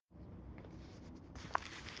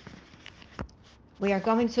We are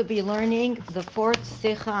going to be learning the fourth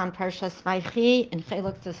Sicha on Parshas Vaychi in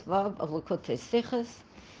Chelek Tesvav of Likutei Sichos.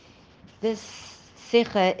 This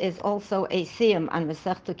Sicha is also a siyum on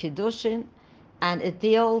Masechta Kiddushin, and it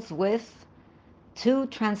deals with two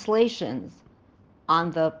translations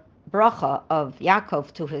on the bracha of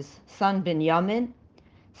Yaakov to his son Binyamin,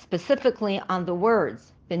 specifically on the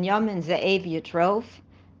words Binyamin Ze'ev Yitrof,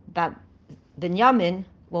 that Binyamin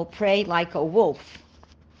will pray like a wolf.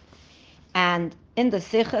 And in the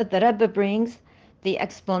Sikha, the Rebbe brings the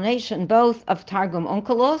explanation both of Targum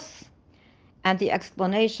Onkelos and the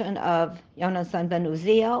explanation of Yonasan ben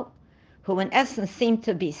Uziel, who in essence seem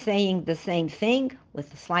to be saying the same thing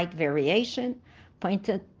with a slight variation,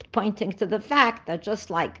 pointing to the fact that just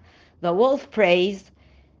like the wolf prays,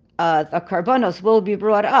 the karbonos will be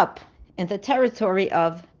brought up in the territory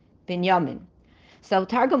of Binyamin. So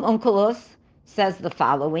Targum Onkelos says the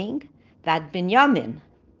following, that Binyamin,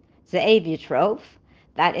 Ze'ev Yitrof,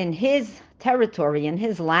 that in his territory, in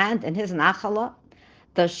his land, in his Nachala,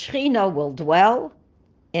 the Shechina will dwell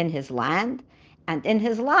in his land, and in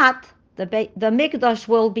his lot, the Mikdash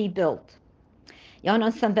will be built.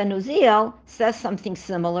 Yonasan ben Uziel says something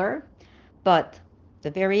similar, but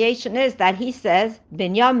the variation is that he says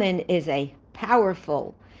Binyamin is a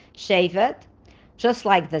powerful Shevet, just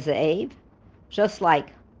like the Ze'ev, just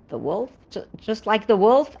like the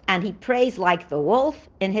wolf, and he prays like the wolf.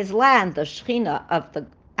 In his land, the Shechina of the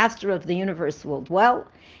Master of the universe will dwell,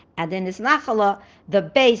 and in his Nachala, the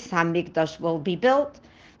Beis Hamikdash will be built.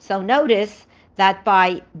 So notice that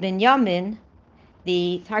by Binyamin,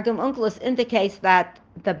 the Targum Onkelos indicates that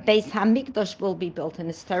the Beis Hamikdash will be built in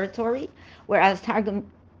his territory, whereas Targum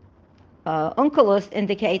Onkelos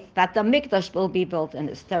indicates that the Mikdash will be built in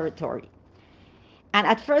his territory. And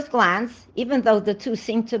at first glance, even though the two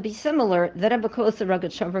seem to be similar, the Rebbe quotes the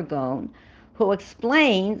Rogat Shover Gaon, who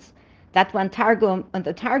explains that when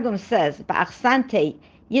the Targum says Ba'achsante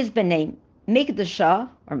Yizbenem Mikdasha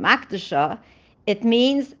or Makdasha, it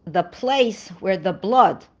means the place where the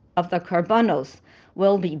blood of the karbanos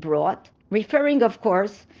will be brought, referring, of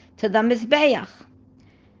course, to the Mizbeach.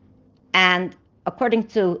 And according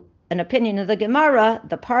to an opinion of the Gemara,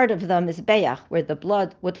 the part of the Mizbeach where the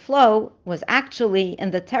blood would flow was actually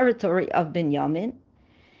in the territory of Binyamin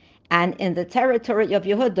and in the territory of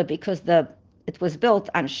Yehuda, because it was built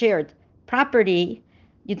on shared property,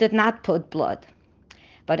 you did not put blood.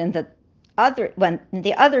 But in the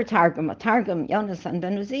other Targum Yonasan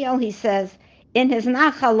ben Uziel, he says, in his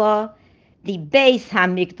Nachala, the Beis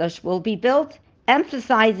Hamikdash will be built,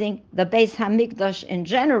 emphasizing the Beis Hamikdash in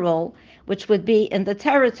general, which would be in the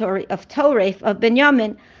territory of Toref, of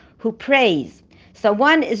Binyamin, who prays. So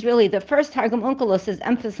one is really, the first Targum Onkelos is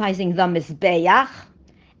emphasizing the Mizbeach,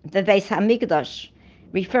 the Beis Hamikdash,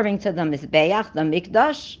 referring to the Mizbeach, the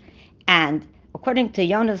Mikdash, and according to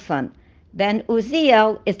Yonasan ben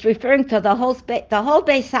Uziel, it's referring to the whole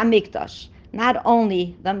Beis Hamikdash, not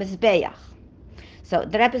only the Mizbeach. So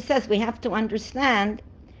the Rebbe says we have to understand,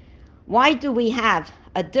 why do we have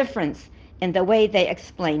a difference in the way they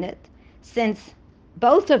explain it, since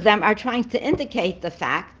both of them are trying to indicate the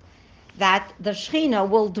fact that the Shechina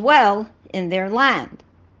will dwell in their land.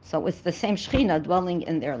 So it's the same Shechina dwelling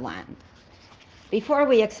in their land. Before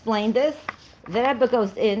we explain this, the Rebbe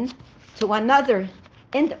goes in to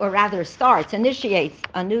initiates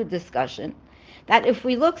a new discussion, that if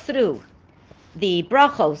we look through the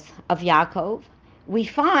brachos of Yaakov, we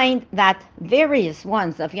find that various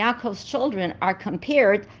ones of Yaakov's children are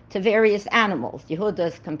compared to various animals. Yehuda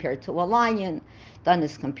is compared to a lion, Dan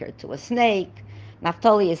is compared to a snake,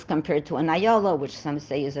 Naphtali is compared to an ayala, which some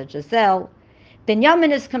say is a gazelle,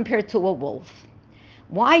 Binyamin is compared to a wolf.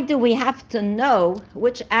 Why do we have to know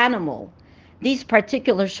which animal these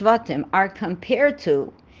particular shvatim are compared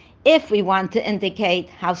to if we want to indicate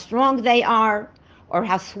how strong they are or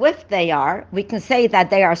how swift they are? We can say that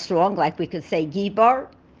they are strong, like we could say Gibar,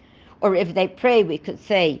 or if they pray, we could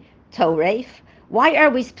say Toref. Why are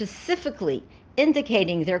we specifically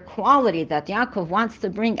indicating their quality that Yaakov wants to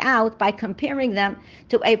bring out by comparing them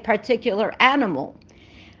to a particular animal?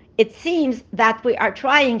 It seems that we are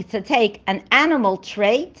trying to take an animal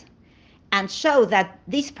trait and show that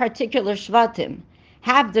these particular shvatim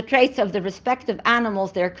have the traits of the respective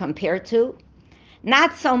animals they're compared to,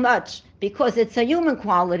 not so much because it's a human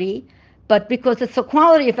quality, but because it's a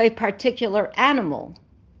quality of a particular animal.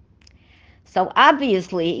 So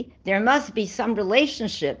obviously, there must be some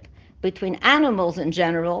relationship between animals in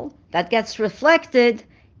general that gets reflected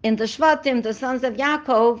in the Shvatim, the sons of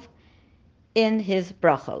Yaakov, in his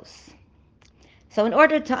brachos. So in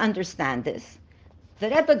order to understand this, the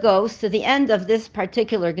Rebbe goes to the end of this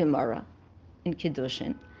particular Gemara in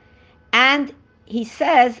Kiddushin, and he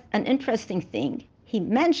says an interesting thing. He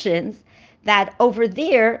mentions that over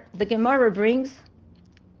there, the Gemara brings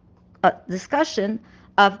a discussion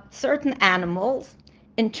of certain animals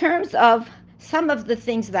in terms of some of the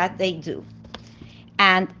things that they do.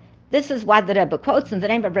 And this is what the Rebbe quotes in the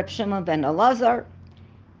name of Reb Shimon ben Elazar,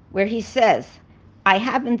 where he says, I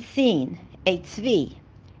haven't seen a tzvi,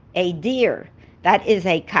 a deer that is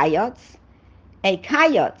a kayotz. A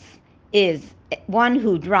kayotz is one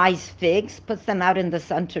who dries figs, puts them out in the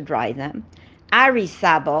sun to dry them. Ari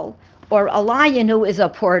sabol, or a lion who is a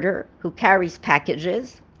porter, who carries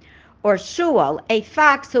packages. Or shual, a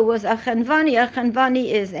fox who was a chenvani. A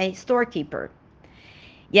chenvani is a storekeeper.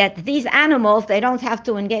 Yet these animals, they don't have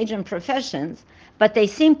to engage in professions, but they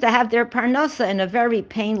seem to have their parnasa in a very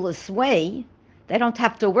painless way. They don't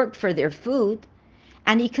have to work for their food.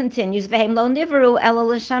 And he continues, Vehem lo nivru ela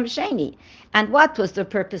l'sham sheni. And what was the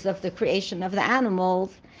purpose of the creation of the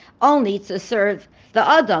animals? Only to serve the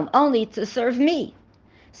Adam, only to serve me.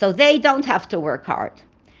 So they don't have to work hard.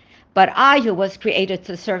 But I, who was created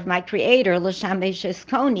to serve my Creator, l'sham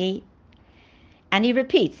koni, and he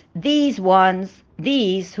repeats, these ones,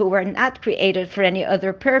 these who were not created for any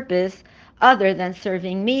other purpose other than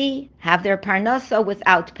serving me, have their parnasa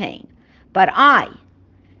without pain. But I,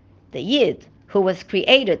 the Yid, who was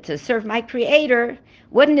created to serve my Creator,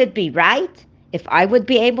 wouldn't it be right if I would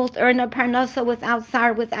be able to earn a parnasa without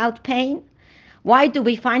sar, without pain? Why do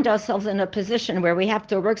we find ourselves in a position where we have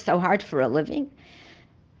to work so hard for a living?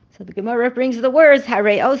 So the Gemara brings the words, Hare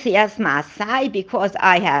osi es ma'asai, because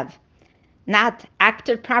I have not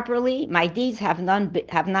acted properly, my deeds have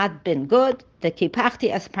not been good. The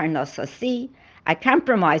kipachti es parnosasi, I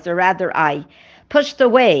compromised, or rather I pushed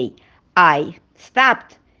away, I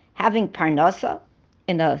stopped having parnosa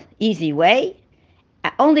in an easy way,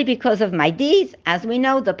 only because of my deeds. As we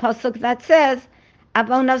know, the pasuk that says,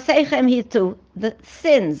 Avonasechem hitu, the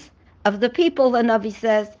sins of the people, the Navi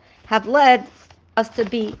says, have led us to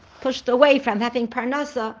be pushed away from having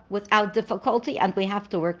parnasa without difficulty, and we have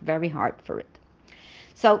to work very hard for it.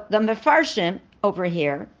 So the Mefarshim over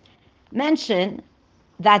here mention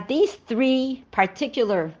that these three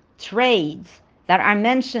particular trades that are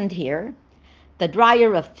mentioned here, the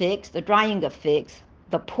dryer of figs, the drying of figs,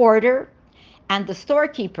 the porter, and the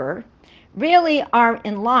storekeeper, really are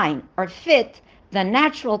in line or fit the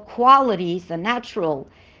natural qualities, the natural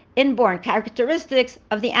inborn characteristics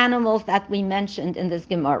of the animals that we mentioned in this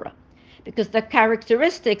Gemara. Because the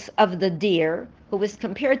characteristics of the deer, who is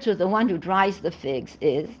compared to the one who dries the figs,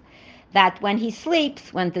 is that when he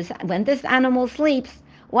sleeps, when this animal sleeps,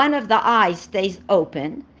 one of the eyes stays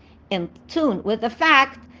open, in tune with the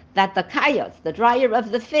fact that the kayotz, the dryer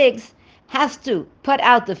of the figs, has to put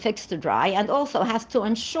out the figs to dry and also has to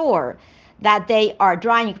ensure that they are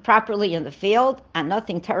drying properly in the field and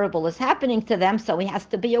nothing terrible is happening to them, so he has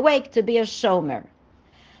to be awake to be a shomer.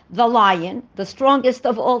 The lion, the strongest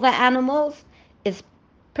of all the animals, is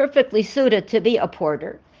perfectly suited to be a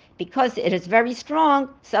porter because it is very strong,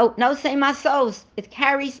 so no se masos, it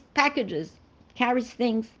carries packages, carries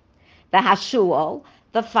things. The hashual,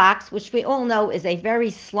 the fox, which we all know is a very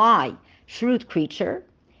sly, shrewd creature,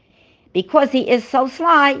 because he is so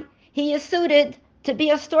sly, he is suited to be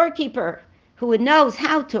a storekeeper who knows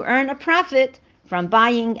how to earn a profit from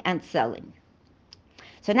buying and selling.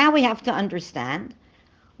 So now we have to understand,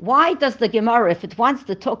 why does the Gemara, if it wants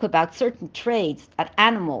to talk about certain trades that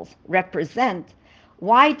animals represent,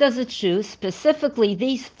 why does it choose specifically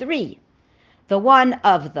these three? The one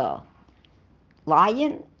of the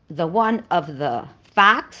lion, the one of the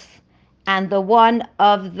fox, and the one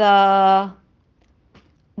of the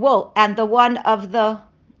wolf, and the one of the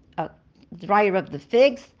dryer of the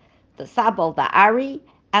figs, the sabal, the ari,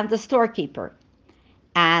 and the storekeeper.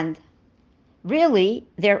 And really,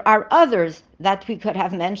 there are others that we could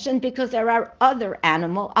have mentioned because there are other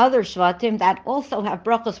shvatim that also have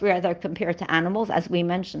brachos where they're compared to animals, as we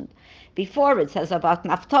mentioned before. It says about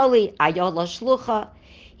Naphtali, ayola shlucha,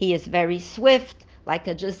 he is very swift, like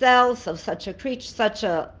a gazelle. So such a creature, such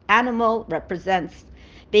a animal represents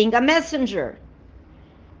being a messenger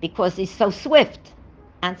because he's so swift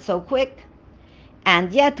and so quick.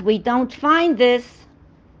 And yet we don't find this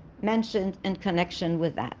mentioned in connection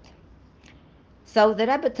with that. So the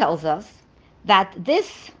Rebbe tells us that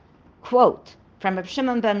this quote from Reb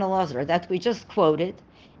Shimon ben Elazar that we just quoted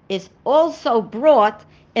is also brought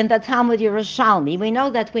in the Talmud Yerushalmi. We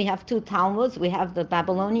know that we have two Talmuds. We have the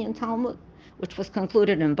Babylonian Talmud, which was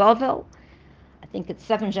concluded in Bavel. I think it's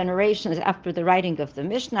 7 generations after the writing of the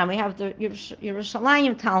Mishnah. We have the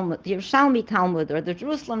Yerushalayim Talmud, the Yerushalmi Talmud, or the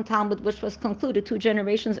Jerusalem Talmud, which was concluded 2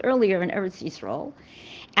 generations earlier in Eretz Yisrael.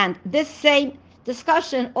 And this same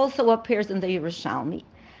discussion also appears in the Yerushalmi,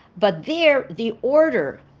 but there the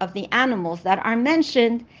order of the animals that are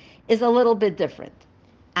mentioned is a little bit different.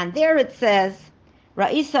 And there it says,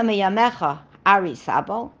 Ra'isa miyamecha ari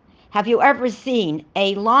sabo. Have you ever seen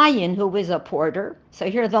a lion who is a porter? So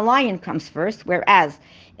here the lion comes first, whereas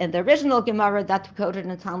in the original Gemara that quoted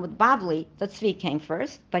in Talmud Bavli, the tzvi came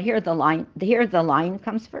first, but here the lion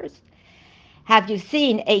comes first. Have you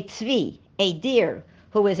seen a tzvi, a deer,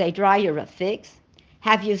 who is a dryer of figs?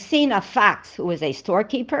 Have you seen a fox who is a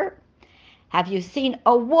storekeeper? Have you seen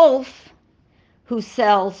a wolf who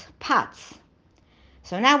sells pots?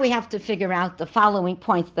 So now we have to figure out the following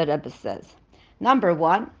points that Rebbe says. Number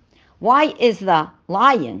one, why is the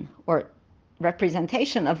lion, or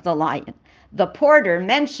representation of the lion, the porter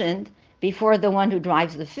mentioned before the one who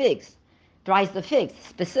dries the figs,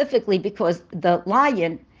 specifically because the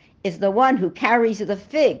lion is the one who carries the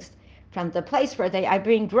figs from the place where they are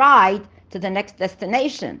being dried to the next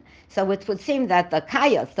destination. So it would seem that the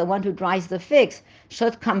kayas, the one who dries the figs,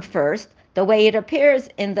 should come first, the way it appears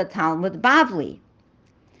in the Talmud Bavli.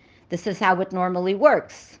 This is how it normally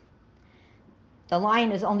works. The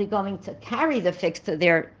lion is only going to carry the figs to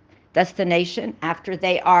their destination after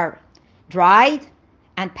they are dried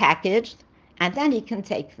and packaged, and then he can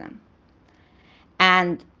take them.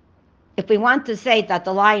 And if we want to say that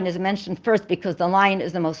the lion is mentioned first because the lion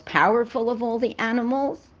is the most powerful of all the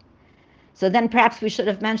animals, so then perhaps we should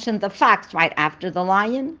have mentioned the fox right after the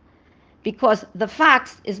lion, because the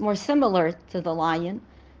fox is more similar to the lion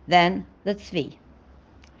than the tzvi.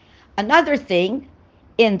 Another thing,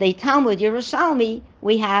 in the Talmud Yerushalmi,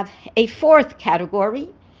 we have a fourth category,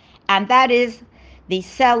 and that is the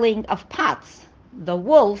selling of pots. The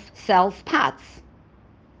wolf sells pots.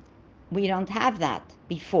 We don't have that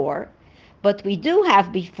before, but we do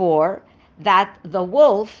have before that the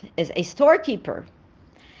wolf is a storekeeper.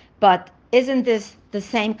 But isn't this the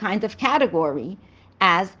same kind of category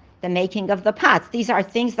as the making of the pots? These are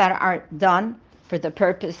things that are done for the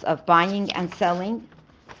purpose of buying and selling,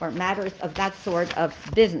 or matters of that sort of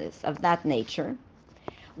business, of that nature.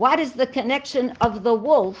 What is the connection of the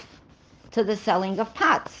wolf to the selling of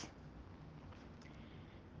pots?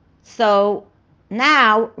 So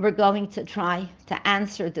now we're going to try to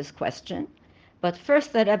answer this question. But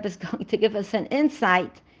first, the Rebbe is going to give us an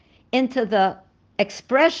insight into the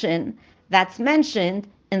expression that's mentioned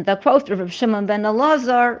in the quote of Rav Shimon ben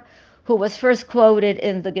Elazar, who was first quoted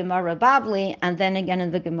in the Gemara Bavli and then again in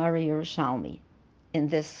the Gemara Yerushalmi in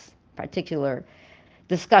this particular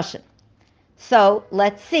discussion. So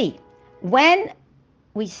let's see. When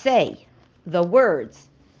we say the words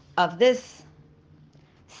of this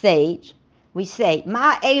sage, we say,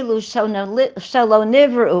 Ma elu shalo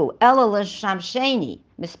nivru ela l'shamsheni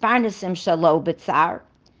misparnasim shalo b'tzar.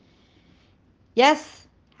 Yes,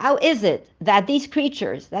 how is it that these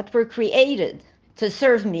creatures that were created to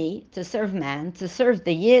serve me, to serve man, to serve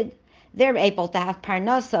the Yid, they're able to have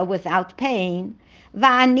parnasa without pain?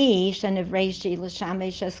 Va'ani shenivreishi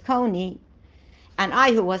l'shamesh eskoni. And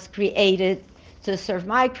I, who was created to serve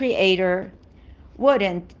my Creator,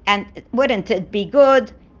 wouldn't it be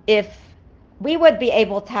good if we would be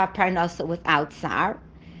able to have parnasa without tsar?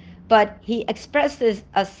 But he expresses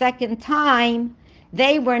a second time,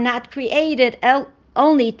 they were not created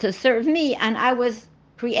only to serve me, and I was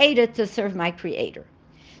created to serve my Creator.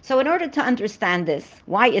 So in order to understand this,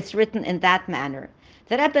 why it's written in that manner,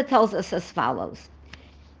 the Rebbe tells us as follows.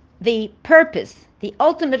 The purpose, the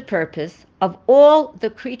ultimate purpose of all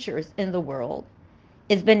the creatures in the world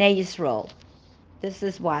is Bnei Yisrael. This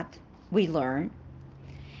is what we learn.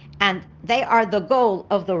 And they are the goal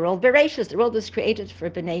of the world. Bereshis, the world was created for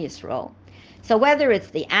Bnei Yisrael. So whether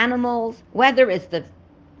it's the animals, whether it's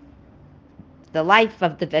the life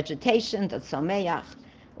of the vegetation, the tzomeach,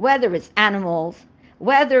 whether it's animals,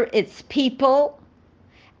 whether it's people,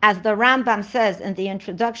 as the Rambam says in the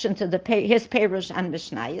introduction to his Perush and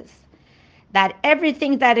Mishnayos, that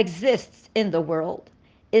everything that exists in the world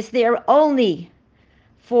is there only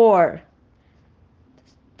for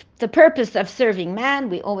the purpose of serving man.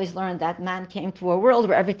 We always learn that man came to a world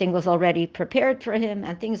where everything was already prepared for him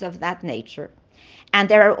and things of that nature. And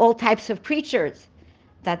there are all types of creatures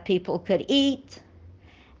that people could eat,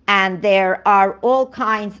 and there are all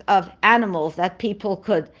kinds of animals that people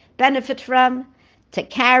could benefit from, to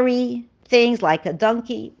carry things like a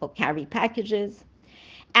donkey will carry packages.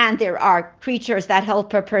 And there are creatures that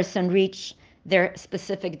help a person reach their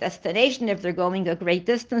specific destination if they're going a great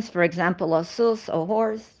distance, for example, a sus, a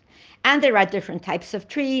horse. And there are different types of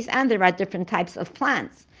trees, and there are different types of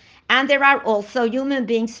plants. And there are also human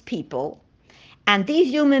beings, people. And these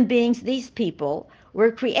human beings, these people,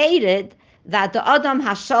 were created that the Adam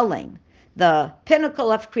Hashalem, the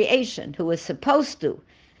pinnacle of creation, who is supposed to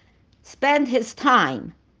spend his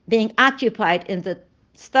time being occupied in the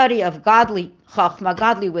study of godly chokhmah,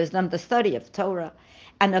 godly wisdom, the study of Torah,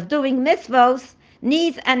 and of doing mitzvos,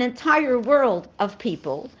 needs an entire world of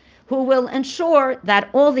people who will ensure that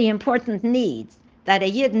all the important needs that a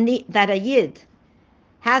yid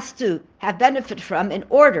has to have benefit from in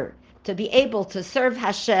order to be able to serve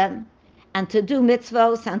Hashem and to do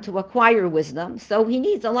mitzvos and to acquire wisdom. So he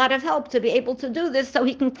needs a lot of help to be able to do this so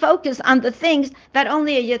he can focus on the things that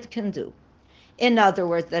only a yid can do. In other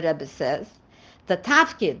words, the Rebbe says, the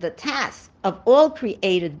tafkid, the task of all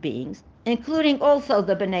created beings, including also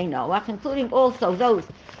the Bnei Noach, including also those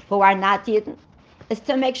who are not Yidden, is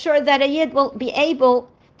to make sure that a Yid will be able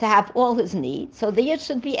to have all his needs. So the Yid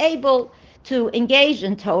should be able to engage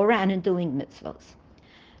in Torah and in doing mitzvos.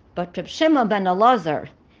 But Reb Shimon ben Elazar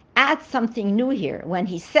adds something new here when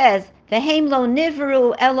he says, "V'heim lo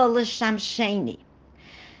nivru ela l'sham sheni."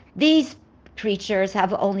 These creatures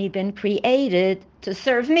have only been created to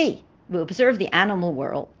serve me. We observe the animal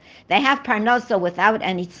world. They have parnasa without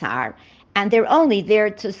any tsar, and they're only there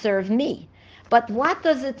to serve me. But what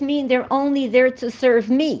does it mean they're only there to serve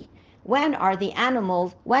me? When are the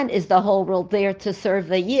animals, when is the whole world there to serve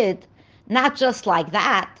the Yid? Not just like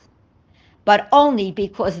that, but only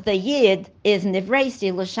because the Yid is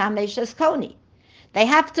Nivresi L'Shamesh Eskoni. They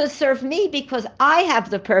have to serve me because I have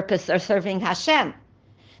the purpose of serving Hashem.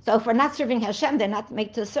 So if we're not serving Hashem, they're not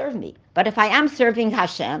made to serve me. But if I am serving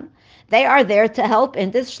Hashem, they are there to help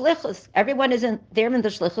in this shlichus. Everyone is there in the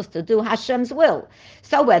shlichus to do Hashem's will.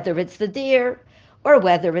 So whether it's the deer, or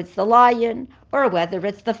whether it's the lion, or whether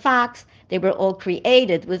it's the fox, they were all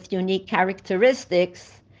created with unique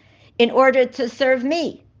characteristics in order to serve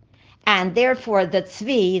me. And therefore, the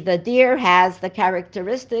tzvi, the deer, has the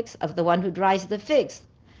characteristics of the one who dries the figs.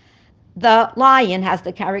 The lion has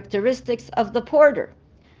the characteristics of the porter.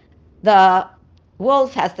 The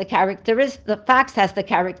wolf has the fox has the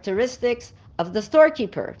characteristics of the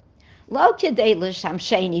storekeeper. Lo kidei l'sham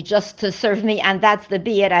sheni, just to serve me, and that's the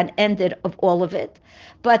be it and end it of all of it.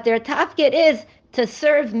 But their tafkid is to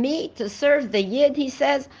serve me, to serve the yid, he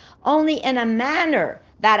says, only in a manner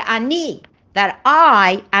that I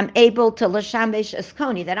am able to l'shamesh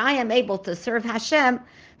eskoni, that I am able to serve Hashem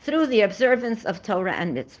through the observance of Torah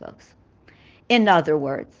and mitzvot. In other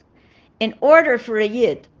words, in order for a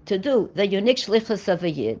yid to do the unique shlichus of a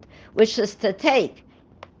yid, which is to take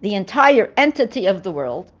the entire entity of the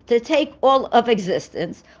world, to take all of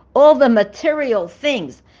existence, all the material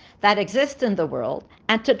things that exist in the world,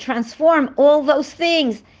 and to transform all those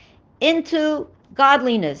things into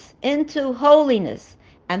godliness, into holiness.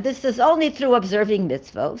 And this is only through observing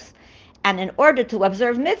mitzvos. And in order to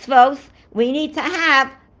observe mitzvos, we need to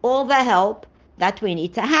have all the help that we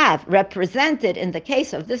need to have, represented in the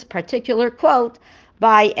case of this particular quote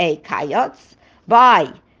by a kayotz,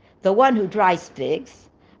 by the one who dries figs,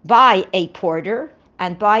 by a porter,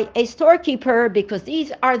 and by a storekeeper, because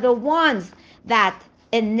these are the ones that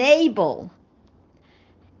enable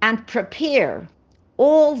and prepare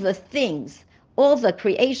all the things, all the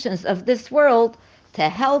creations of this world to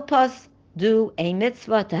help us do a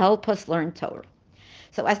mitzvah, to help us learn Torah.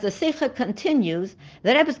 So as the Sikha continues,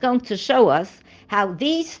 the Rebbe is going to show us how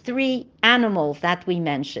these three animals that we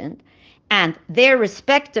mentioned and their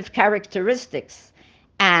respective characteristics,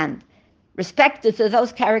 and respective to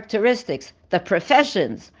those characteristics, the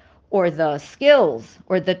professions or the skills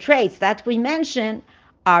or the traits that we mention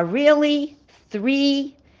are really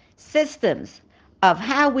three systems of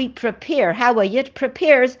how we prepare, how a yid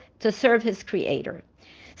prepares to serve his creator.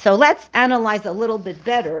 So let's analyze a little bit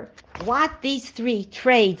better what these three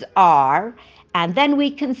trades are, and then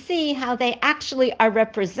we can see how they actually are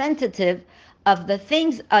representative of the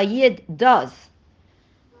things a yid does,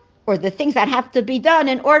 or the things that have to be done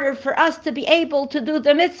in order for us to be able to do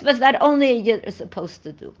the mitzvahs that only a yid is supposed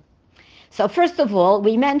to do. So first of all,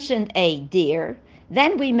 we mentioned a deer,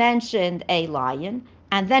 then we mentioned a lion,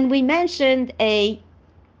 and then we mentioned a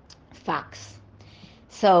fox.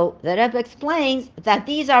 So the Rebbe explains that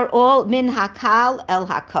these are all min hakal el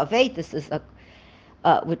hakavet. This is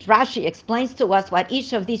which Rashi explains to us what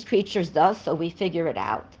each of these creatures does, so we figure it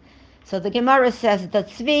out. So the Gemara says the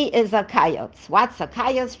tzvi is a kayotz. What's a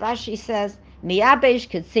kayotz? Rashi says miyabesh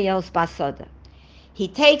ketzios basada. He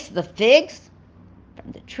takes the figs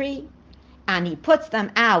from the tree and he puts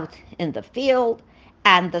them out in the field,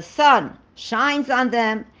 and the sun shines on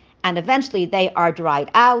them, and eventually they are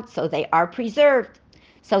dried out, so they are preserved.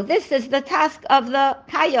 So this is the task of the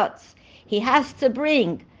kayotz. He has to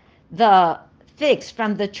bring the figs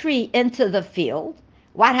from the tree into the field.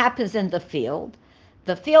 What happens in the field?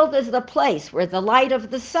 The field is the place where the light of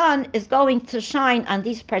the sun is going to shine on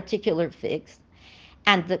these particular figs.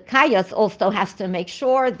 And the Kayas also has to make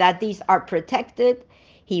sure that these are protected.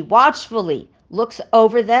 He watchfully looks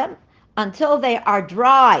over them until they are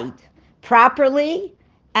dried properly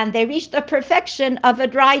and they reach the perfection of a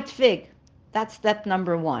dried fig. That's step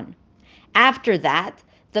number one. After that,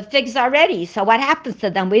 the figs are ready. So what happens to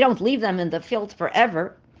them? We don't leave them in the field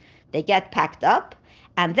forever. They get packed up,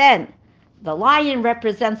 and then the lion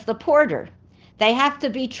represents the porter. They have to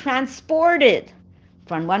be transported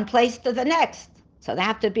from one place to the next. So they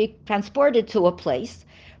have to be transported to a place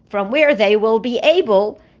from where they will be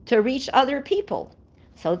able to reach other people.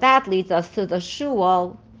 So that leads us to the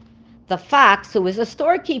Shual, the fox, who is a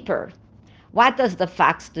storekeeper. What does the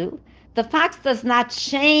fox do? The fox does not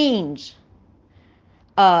change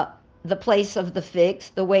uh, the place of the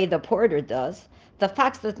figs the way the porter does. The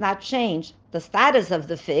fox does not change the status of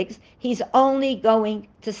the figs. He's only going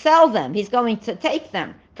to sell them. He's going to take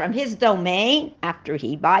them from his domain after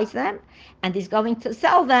he buys them, and he's going to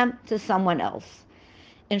sell them to someone else.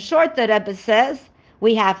 In short, the Rebbe says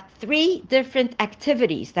we have three different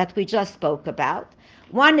activities that we just spoke about.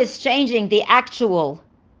 One is changing the actual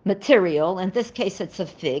material. In this case, it's a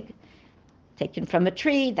fig taken from a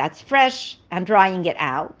tree that's fresh and drying it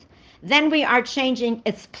out. Then we are changing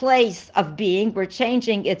its place of being. We're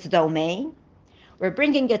changing its domain. We're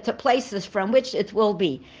bringing it to places from which it will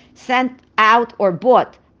be sent out or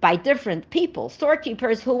bought by different people,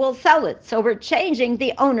 storekeepers who will sell it. So we're changing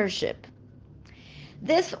the ownership.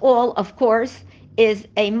 This all, of course, is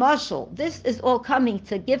a muscle. This is all coming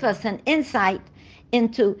to give us an insight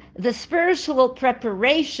into the spiritual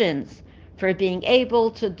preparations for being able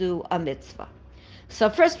to do a mitzvah. So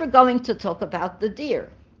first we're going to talk about the deer.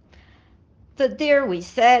 The deer, we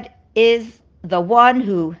said, is the one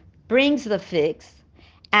who brings the figs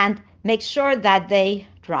and makes sure that they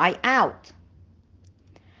dry out.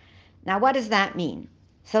 Now, what does that mean?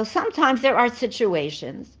 So sometimes there are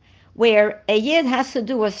situations where a yid has to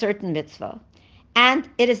do a certain mitzvah, and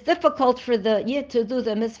it is difficult for the yid to do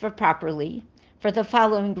the mitzvah properly for the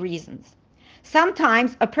following reasons.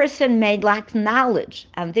 Sometimes a person may lack knowledge,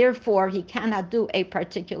 and therefore he cannot do a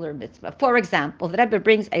particular mitzvah. For example, the Rebbe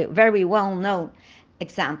brings a very well-known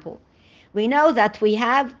example. We know that we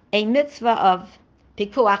have a mitzvah of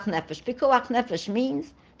pikuach nefesh. Pikuach nefesh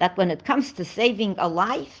means that when it comes to saving a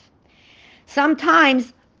life,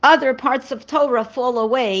 sometimes other parts of Torah fall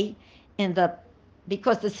away in the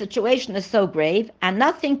because the situation is so grave, and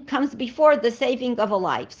nothing comes before the saving of a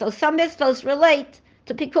life. So some mitzvahs relate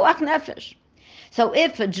to pikuach nefesh. So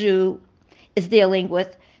if a Jew is dealing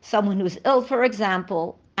with someone who's ill, for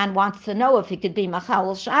example, and wants to know if he could be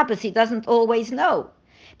Machal Shabbos, he doesn't always know,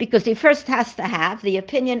 because he first has to have the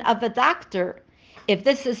opinion of a doctor if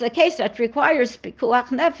this is a case that requires pikuach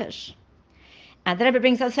nefesh. And the Rebbe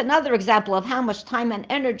brings us another example of how much time and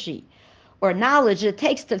energy or knowledge it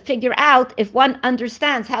takes to figure out if one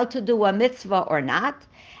understands how to do a mitzvah or not,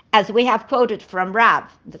 as we have quoted from Rav,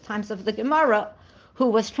 in the times of the Gemara, who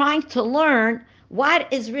was trying to learn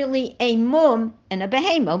what is really a mum in a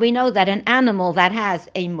behema. We know that an animal that has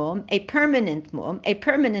a mum, a permanent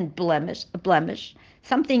blemish,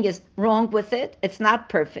 something is wrong with it, it's not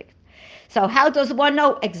perfect. So how does one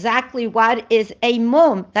know exactly what is a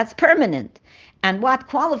mum that's permanent and what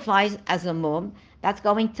qualifies as a mum that's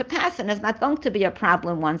going to pass and is not going to be a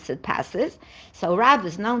problem once it passes? So Rav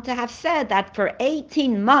is known to have said that for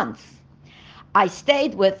 18 months I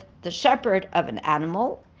stayed with the shepherd of an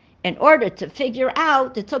animal in order to figure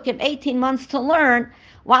out, it took him 18 months to learn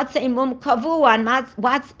what's a mum kavu and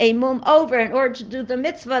what's a mum over in order to do the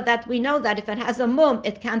mitzvah that we know that if it has a mum,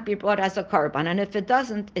 it can't be brought as a korban, and if it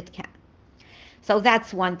doesn't, it can. So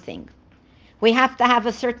that's one thing. We have to have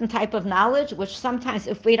a certain type of knowledge, which sometimes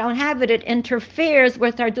if we don't have it, it interferes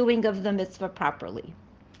with our doing of the mitzvah properly.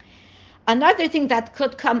 Another thing that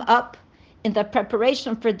could come up in the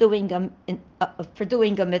preparation for doing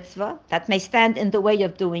a mitzvah that may stand in the way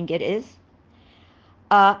of doing it is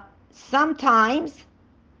sometimes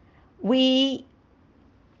we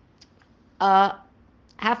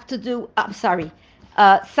have to do. I'm sorry.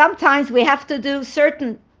 Sometimes we have to do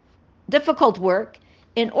certain difficult work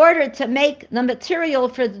in order to make the material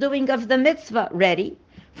for the doing of the mitzvah ready.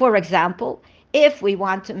 For example, if we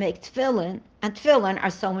want to make tefillin, and tefillin are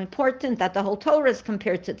so important that the whole Torah is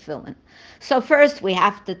compared to tefillin. So first we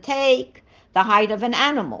have to take the hide of an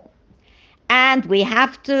animal, and we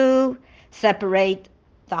have to separate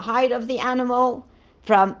the hide of the animal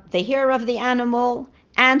from the hair of the animal,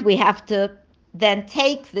 and we have to then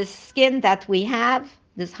take this skin that we have,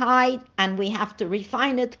 this hide, and we have to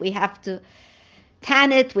refine it, we have to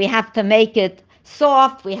tan it, we have to make it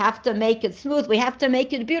soft, we have to make it smooth, we have to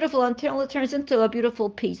make it beautiful until it turns into a beautiful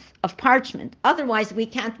piece of parchment. Otherwise, we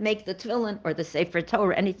can't make the tefillin or the Sefer Torah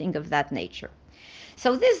or anything of that nature.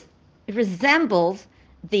 So this resembles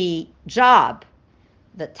the job,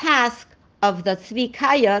 the task of the tzvi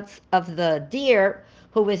kayatz, of the deer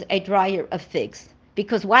who is a dryer of figs.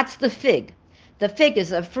 Because what's the fig? The fig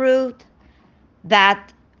is a fruit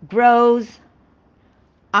that grows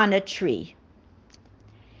on a tree.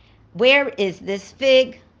 Where is this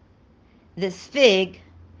fig? This fig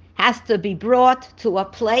has to be brought to a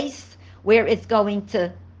place where it's going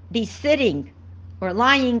to be sitting or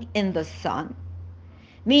lying in the sun,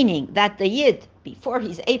 meaning that the yid, before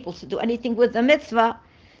he's able to do anything with the mitzvah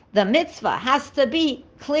has to be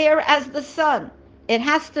clear as the sun. It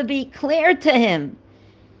has to be clear to him.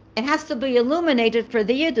 It has to be illuminated for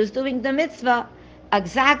the yid who's doing the mitzvah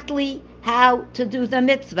exactly how to do the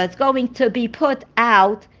mitzvah. It's going to be put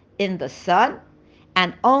out in the sun,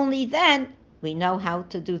 and only then we know how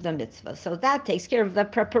to do the mitzvah. So that takes care of the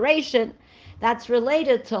preparation that's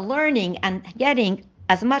related to learning and getting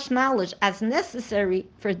as much knowledge as necessary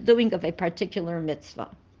for doing of a particular mitzvah.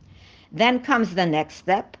 Then comes the next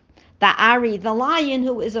step, the Ari, the lion,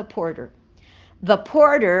 who is a porter. The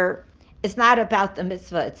porter is not about the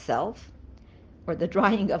mitzvah itself or the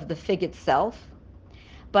drying of the fig itself,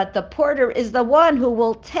 but the porter is the one who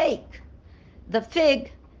will take the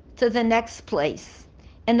fig to the next place.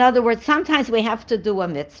 In other words, sometimes we have to do a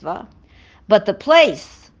mitzvah, but the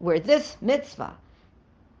place where this mitzvah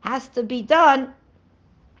has to be done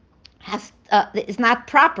is not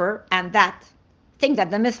proper, and that thing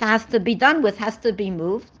that the mitzvah has to be done with has to be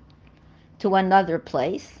moved to another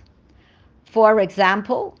place. For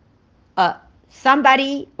example,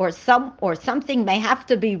 somebody or something may have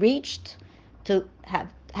to be reached to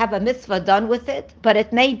have a mitzvah done with it, but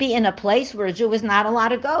it may be in a place where a Jew is not allowed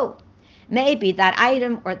to go. Maybe that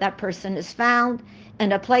item or that person is found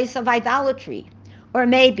in a place of idolatry, or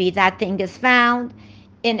maybe that thing is found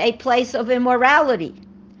in a place of immorality.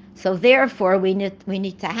 So therefore, we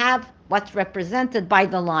need to have what's represented by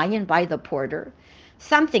the lion, by the porter,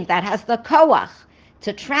 something that has the koach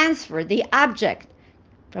to transfer the object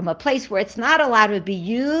from a place where it's not allowed to be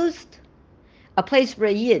used, a place where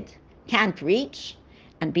a yid can't reach,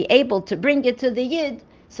 and be able to bring it to the yid,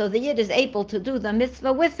 so the yid is able to do the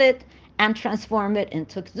mitzvah with it and transform it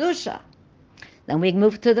into kedusha. Then we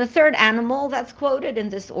move to the third animal that's quoted in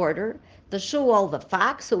this order, the shual, the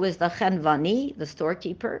fox, who is the chenvani, the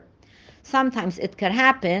storekeeper. Sometimes it could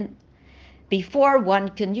happen before one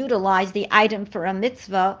can utilize the item for a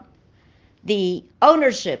mitzvah, the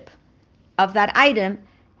ownership of that item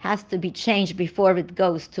has to be changed before it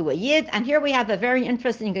goes to a yid. And here we have a very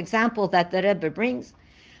interesting example that the Rebbe brings.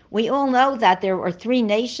 We all know that there were three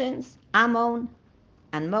nations, Ammon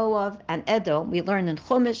and Moab and Edom. We learn in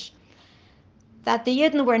Chumash that the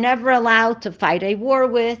Yidden were never allowed to fight a war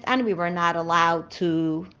with, and we were not allowed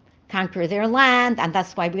to conquer their land. And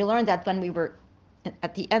that's why we learned that when we were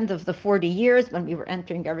at the end of the 40 years, when we were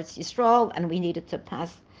entering Eretz Yisrael and we needed to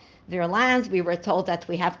pass their lands, we were told that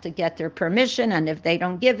we have to get their permission, and if they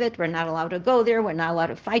don't give it, we're not allowed to go there, we're not allowed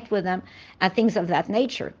to fight with them, and things of that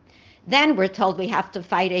nature. Then we're told we have to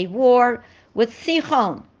fight a war with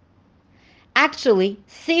Sichon. Actually,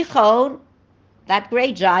 Sichon, that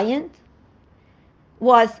great giant,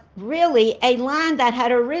 was really a land that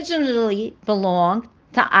had originally belonged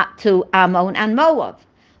to Ammon and Moab.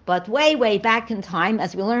 But way, way back in time,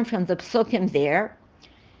 as we learn from the Psukim there,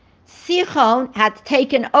 Sichon had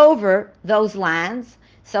taken over those lands.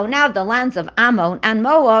 So now the lands of Ammon and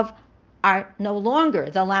Moab are no longer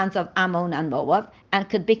the lands of Ammon and Moab, and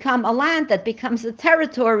could become a land that becomes the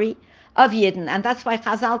territory of Yidden. And that's why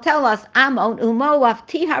Chazal tell us, Ammon uMoab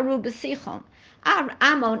tiharu b'Sichon.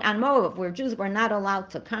 Ammon and Moab, where Jews were not allowed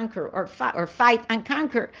to conquer or fight and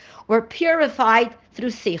conquer, were purified through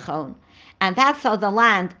Sichon. And that's how the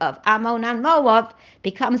land of Ammon and Moab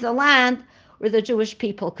becomes a land where the Jewish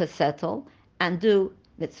people could settle and do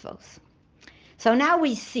mitzvos. So now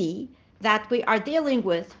we see that we are dealing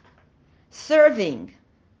with serving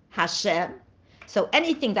Hashem. So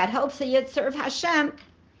anything that helps the Yid serve Hashem,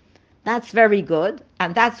 that's very good.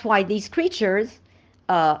 And that's why these creatures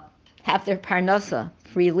have their parnasa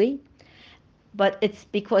freely. But it's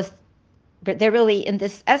because they're really, in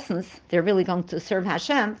this essence, they're really going to serve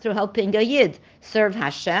Hashem through helping a Yid serve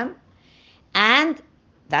Hashem. And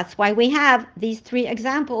that's why we have these three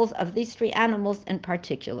examples of these three animals in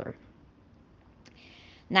particular.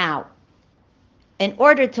 Now, in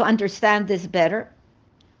order to understand this better,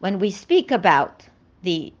 when we speak about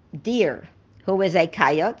the deer, who is a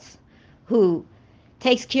kayotz, who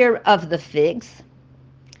takes care of the figs,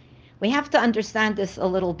 We have to understand this a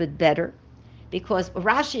little bit better because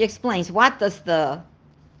Rashi explains what does the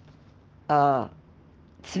uh,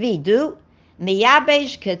 tzvi do?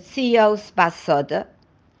 Miyabesh ketzios basoda.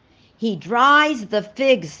 He dries the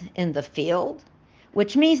figs in the field,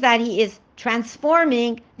 which means that he is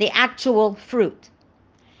transforming the actual fruit.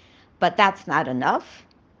 But that's not enough.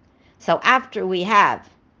 So after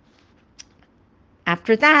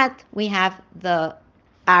that, we have the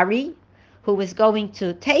Ari, who is going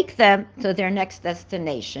to take them to their next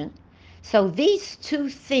destination. So these two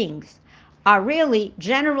things are really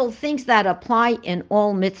general things that apply in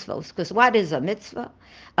all mitzvahs. Because what is a mitzvah?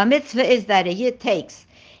 A mitzvah is that a yid takes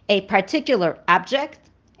a particular object,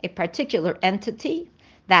 a particular entity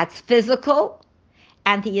that's physical,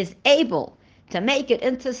 and he is able to make it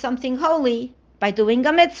into something holy by doing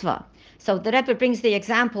a mitzvah. So the Rebbe brings the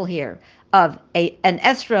example here of an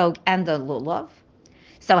esrog and a lulav.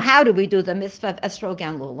 So how do we do the mitzvah of esrog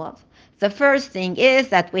and lulav? The first thing is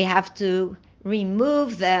that we have to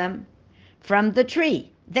remove them from the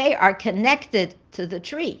tree. They are connected to the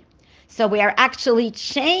tree. So we are actually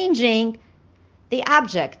changing the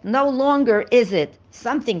object. No longer is it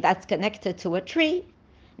something that's connected to a tree.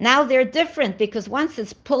 Now they're different because once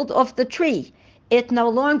it's pulled off the tree, it no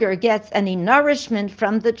longer gets any nourishment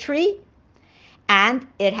from the tree and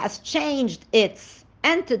it has changed its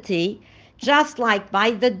entity, just like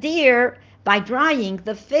by the deer, by drying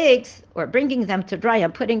the figs or bringing them to dry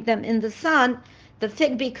and putting them in the sun, the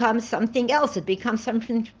fig becomes something else. It becomes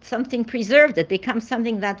something preserved. It becomes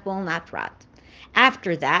something that will not rot.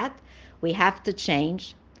 After that, we have to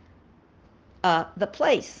change the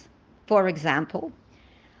place. For example,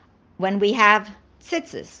 when we have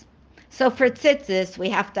tzitzis. So for tzitzis, we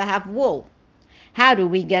have to have wool. How do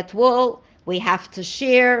we get wool? We have to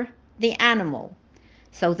shear the animal.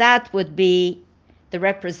 So that would be the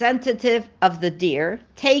representative of the deer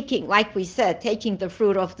taking, like we said, taking the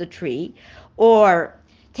fruit off the tree or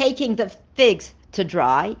taking the figs to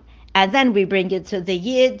dry, and then we bring it to the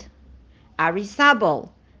yid,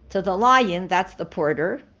 arisabel, to the lion, that's the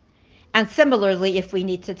porter. And similarly, if we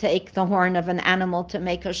need to take the horn of an animal to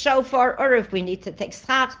make a shofar, or if we need to take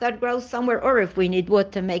schach that grows somewhere, or if we need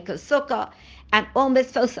wood to make a sukkah, and all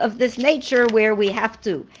mitzvahs of this nature where we have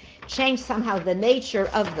to change somehow the nature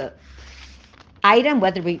of the item,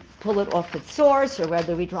 whether we pull it off its source or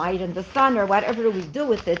whether we dry it in the sun or whatever we do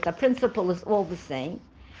with it, the principle is all the same.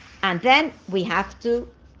 And then we have to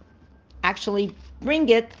actually bring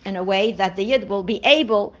it in a way that the yid will be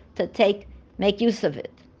able to make use of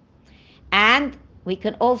it. And we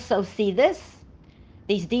can also see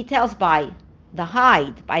these details by the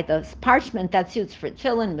hide, by the parchment that's used for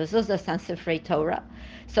tefillin, mezuzahs, and sifrei Torah.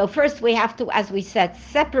 So first we have to, as we said,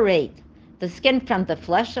 separate the skin from the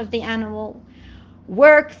flesh of the animal,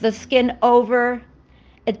 work the skin over.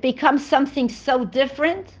 It becomes something so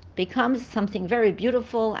different, becomes something very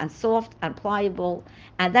beautiful and soft and pliable,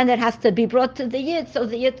 and then it has to be brought to the yid so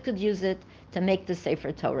the yid could use it to make the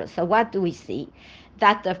Sefer Torah. So what do we see?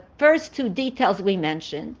 That the first two details we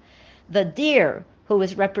mentioned, the deer who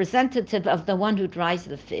is representative of the one who dries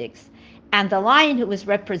the figs, and the lion who is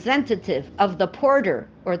representative of the porter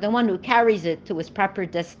or the one who carries it to its proper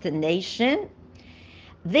destination,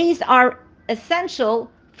 these are essential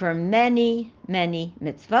for many, many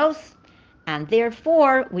mitzvos, and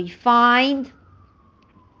therefore we find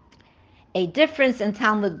a difference in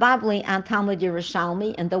Talmud Bavli and Talmud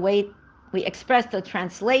Yerushalmi in the way we express the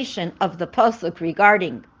translation of the pasuk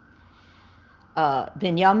regarding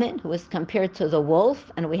Binyamin, who is compared to the wolf,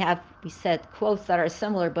 and we said quotes that are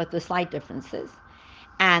similar but with slight differences,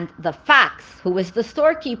 and the fox, who is the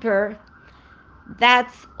storekeeper,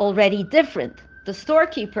 that's already different. The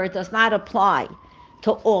storekeeper does not apply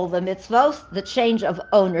to all the mitzvos, the change of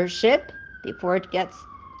ownership before it gets,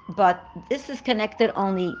 but this is connected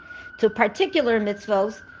only to particular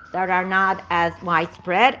mitzvos that are not as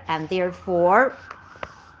widespread, and therefore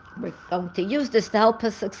we're going to use this to help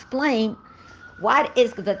us explain what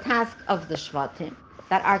is the task of the shvatim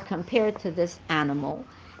that are compared to this animal.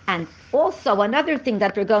 And also another thing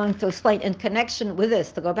that we're going to explain in connection with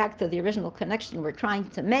this, to go back to the original connection we're trying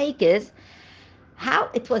to make, is how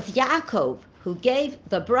it was Yaakov who gave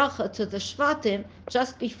the bracha to the shvatim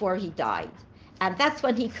just before he died. And that's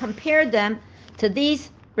when he compared them to these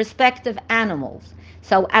respective animals.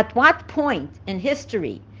 So at what point in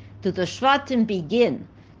history do the shvatim begin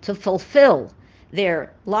to fulfill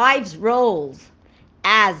their lives' roles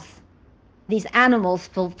as these animals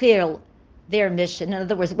fulfill their mission? In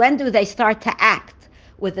other words, when do they start to act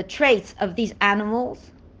with the traits of these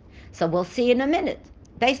animals? So we'll see in a minute.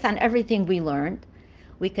 Based on everything we learned,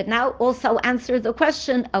 we could now also answer the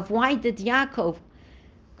question of why did Yaakov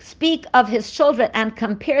speak of his children and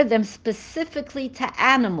compare them specifically to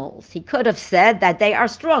animals. He could have said that they are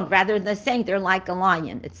strong rather than saying they're like a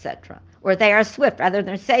lion, etc. Or they are swift rather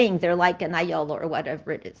than saying they're like an ayola or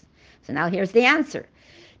whatever it is. So now here's the answer.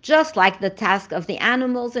 Just like the task of the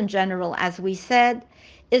animals in general, as we said,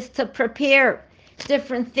 is to prepare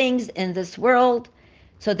different things in this world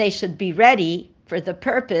so they should be ready for the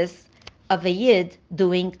purpose of a yid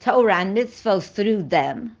doing Torah and mitzvos through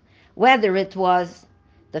them, whether it was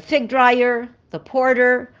the fig dryer, the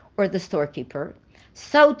porter, or the storekeeper.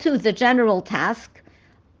 So too the general task,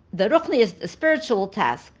 the ruchni is the spiritual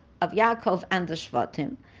task of Yaakov and the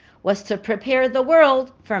Shvatim, was to prepare the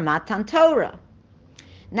world for Matan Torah.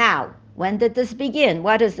 Now, when did this begin?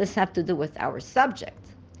 What does this have to do with our subject?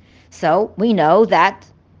 So we know that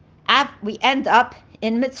we end up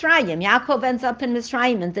in Mitzrayim. Yaakov ends up in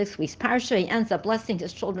Mitzrayim in this week's parsha. He ends up blessing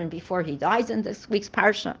his children before he dies in this week's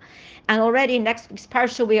parsha. And already next week's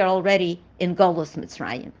parsha, we are already in Golus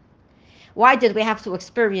Mitzrayim. Why did we have to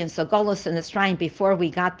experience a Golus in Mitzrayim before we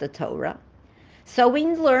got the Torah? So we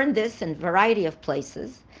learn this in a variety of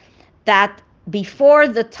places, that before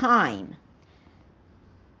the time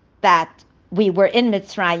that we were in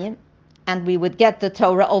Mitzrayim, and we would get the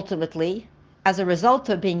Torah ultimately as a result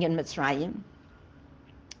of being in Mitzrayim,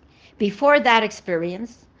 before that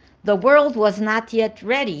experience, the world was not yet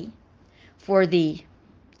ready for the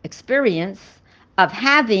experience of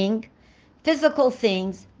having physical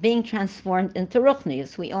things being transformed into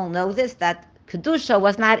ruchnius. We all know this, that Kedusha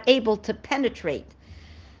was not able to penetrate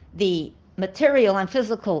the material and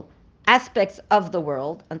physical aspects of the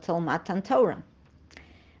world until Matan Torah.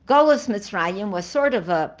 Golus Mitzrayim was sort of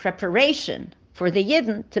a preparation for the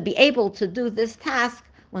Yidden to be able to do this task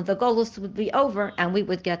when the Golus would be over and we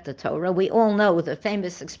would get the Torah. We all know the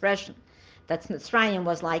famous expression that Mitzrayim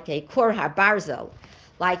was like a Kor HaBarzel,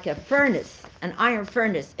 like a furnace, an iron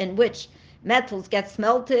furnace in which metals get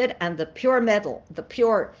smelted and the pure metal, the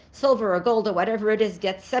pure silver or gold or whatever it is,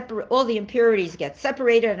 gets separate, all the impurities get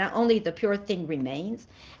separated and only the pure thing remains.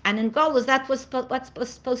 And in Golus, that was what's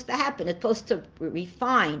supposed to happen. It's supposed to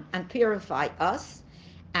refine and purify us,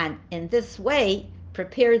 and in this way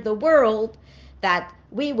prepare the world that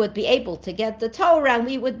we would be able to get the Torah, and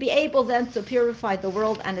we would be able then to purify the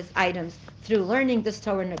world and its items through learning this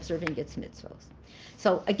Torah and observing its mitzvahs.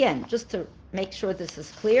 So again, just to make sure this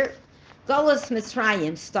is clear, Golus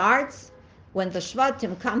Mitzrayim starts when the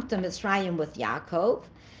Shvatim come to Mitzrayim with Yaakov,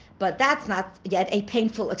 but that's not yet a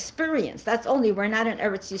painful experience. That's only, we're not in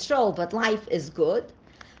Eretz Yisrael, but life is good.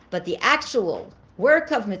 But the actual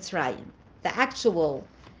work of Mitzrayim, the actual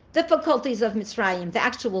difficulties of Mitzrayim, the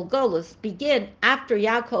actual Golus begin after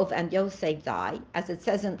Yaakov and Yosef die, as it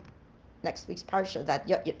says in next week's parsha, that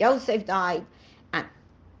Yosef died, and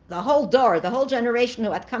the whole door, the whole generation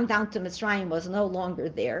who had come down to Mitzrayim was no longer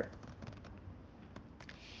there.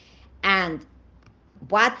 And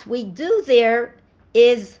what we do there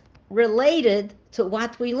is related to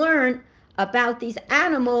what we learn about these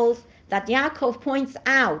animals that Yaakov points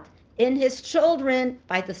out in his children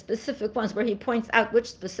by the specific ones, where he points out which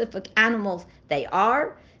specific animals they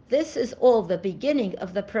are. This is all the beginning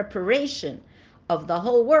of the preparation of the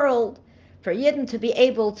whole world for Yidden to be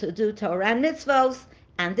able to do Torah and mitzvos,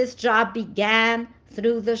 and this job began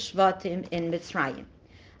through the Shvatim in Mitzrayim.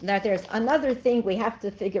 Now there's another thing we have to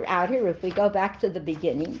figure out here. If we go back to the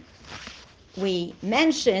beginning, we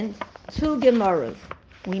mentioned two Gemaras.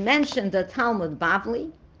 We mentioned the Talmud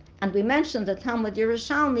Bavli, and we mentioned the Talmud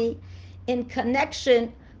Yerushalmi in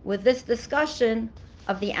connection with this discussion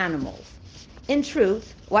of the animals. In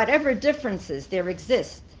truth, whatever differences there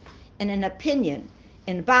exist in an opinion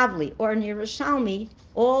in Bavli or in Yerushalmi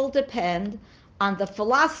all depend on the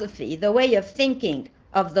philosophy, the way of thinking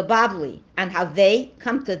of the Bavli and how they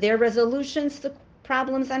come to their resolutions to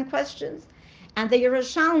problems and questions, and the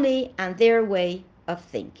Yerushalmi and their way of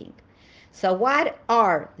thinking. So what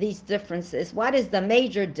are these differences? What is the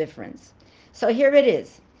major difference? So here it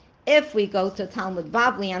is. If we go to Talmud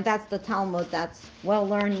Bavli, and that's the Talmud that's well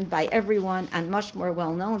learned by everyone and much more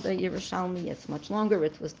well known than Yerushalmi, it's much longer.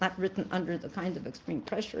 It was not written under the kind of extreme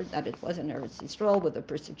pressure that it was in Eretz Yisrael with the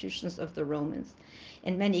persecutions of the Romans.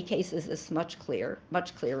 In many cases, it's much clearer.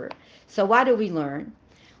 So what do we learn?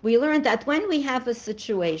 We learn that when we have a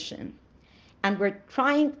situation and we're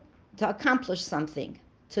trying to accomplish something,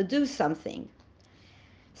 to do something,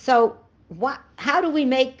 so how do we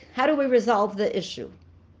resolve the issue?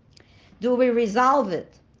 Do we resolve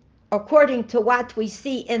it according to what we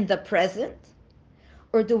see in the present,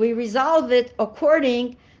 or do we resolve it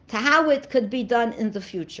according to how it could be done in the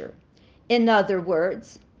future? In other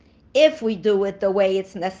words, if we do it the way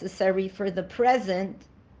it's necessary for the present,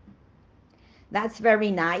 That's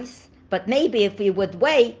very nice, but maybe if we would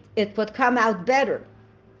wait, it would come out better.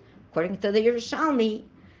 According to the Yerushalmi,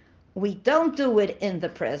 we don't do it in the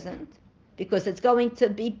present because it's going to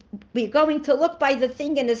be, we're going to look by the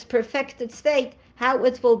thing in its perfected state, how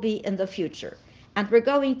it will be in the future. And we're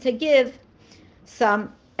going to give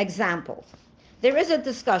some examples. There is a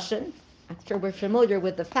discussion, I'm sure we're familiar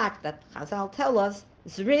with the fact that Chazal tell us,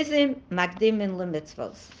 Zrizim Magdimin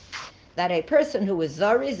Lemitzvos, that a person who is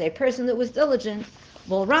Zariz, a person who is diligent,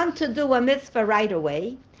 will run to do a mitzvah right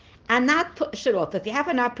away and not push it off. If you have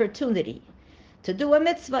an opportunity to do a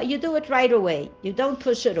mitzvah, you do it right away. You don't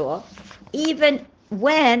push it off, even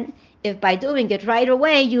when, if by doing it right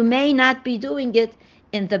away, you may not be doing it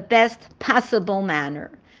in the best possible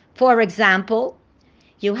manner. For example,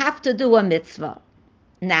 you have to do a mitzvah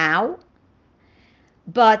now,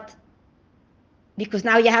 but because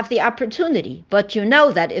now you have the opportunity, but you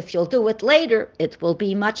know that if you'll do it later, it will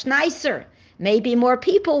be much nicer. Maybe more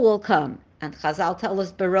people will come. And Chazal tell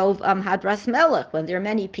us, Berov Hadras Melech, when there are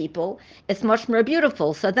many people, it's much more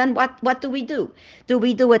beautiful. So then what do we do? Do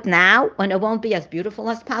we do it now when it won't be as beautiful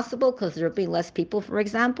as possible because there'll be less people, for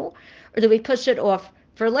example? Or do we push it off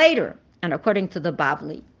for later? And according to the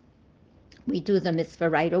Bavli, we do the mitzvah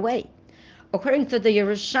right away. According to the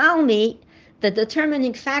Yerushalmi, the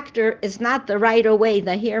determining factor is not the right away,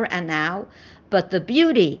 the here and now, but the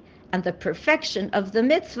beauty and the perfection of the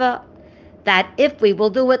mitzvah, that if we will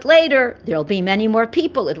do it later, there'll be many more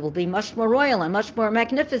people. It will be much more royal and much more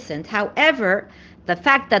magnificent. However, the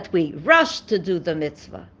fact that we rush to do the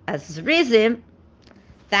mitzvah as Rizim,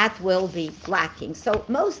 that will be lacking. So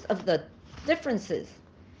most of the differences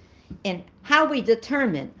in how we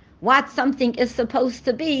determine what something is supposed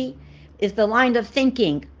to be is the line of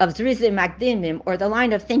thinking of Zrizim Magdimim, or the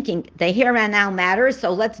line of thinking the here and now matters,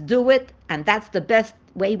 so let's do it, and that's the best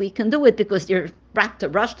way we can do it because you're about to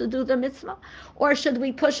rush to do the mitzvah. Or should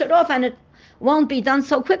we push it off and it won't be done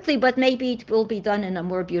so quickly, but maybe it will be done in a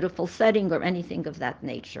more beautiful setting or anything of that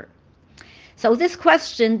nature. So this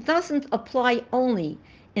question doesn't apply only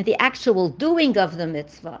in the actual doing of the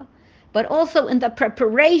mitzvah, but also in the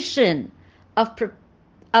preparation of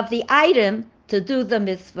the item to do the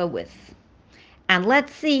mitzvah with. And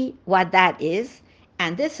let's see what that is.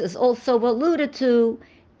 And this is also alluded to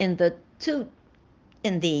in the tzvi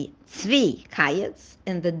kayetz,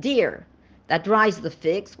 in the deer that dries the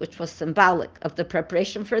figs, which was symbolic of the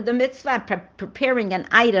preparation for the mitzvah, preparing an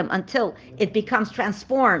item until it becomes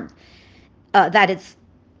transformed, that it's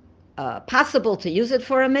possible to use it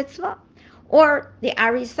for a mitzvah. Or the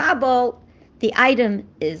arisabol, the item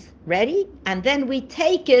is ready, and then we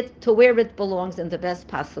take it to where it belongs in the best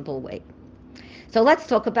possible way. So let's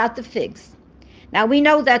talk about the figs. Now we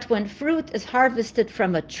know that when fruit is harvested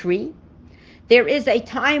from a tree, there is a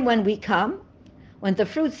time when we come, when the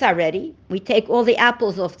fruits are ready, we take all the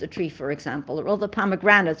apples off the tree, for example, or all the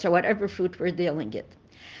pomegranates, or whatever fruit we're dealing with.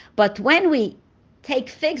 But when we take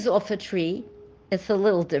figs off a tree, it's a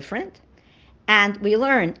little different. And we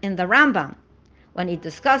learn in the Rambam, when he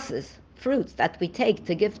discusses fruits that we take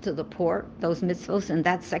to give to the poor, those mitzvos in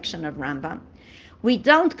that section of Rambam, we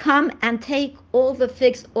don't come and take all the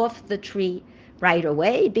figs off the tree right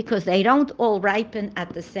away because they don't all ripen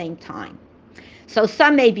at the same time. So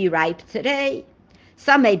some may be ripe today,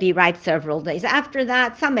 some may be ripe several days after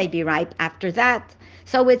that, some may be ripe after that.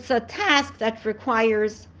 So it's a task that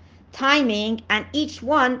requires timing, and each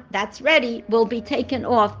one that's ready will be taken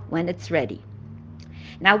off when it's ready.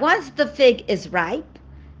 Now, once the fig is ripe,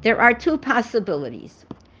 there are two possibilities.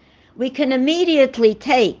 We can immediately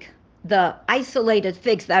take the isolated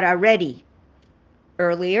figs that are ready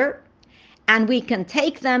earlier, and we can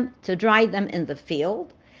take them to dry them in the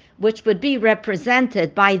field, which would be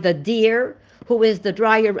represented by the deer, who is the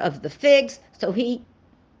dryer of the figs. So he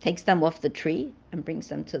takes them off the tree and brings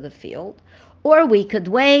them to the field. Or we could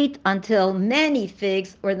wait until many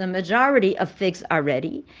figs, or the majority of figs, are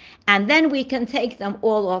ready, and then we can take them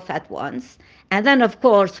all off at once. And then, of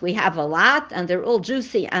course, we have a lot, and they're all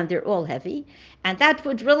juicy and they're all heavy. And that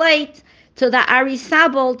would relate to the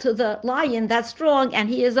arisabel, to the lion that's strong, and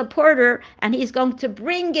he is a porter, and he's going to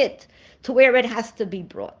bring it to where it has to be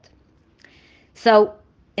brought. So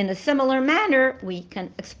in a similar manner, we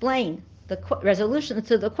can explain the resolution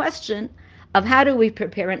to the question of how do we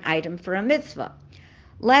prepare an item for a mitzvah.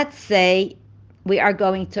 Let's say we are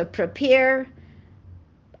going to prepare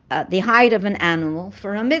the hide of an animal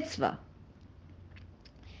for a mitzvah.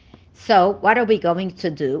 So what are we going to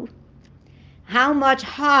do? How much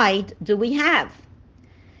hide do we have?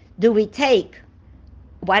 Do we take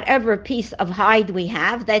whatever piece of hide we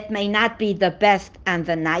have that may not be the best and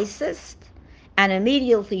the nicest, and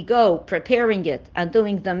immediately go preparing it and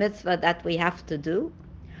doing the mitzvah that we have to do?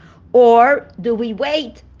 Or do we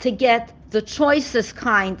wait to get the choicest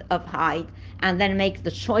kind of hide and then make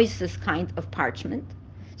the choicest kind of parchment?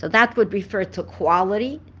 So that would refer to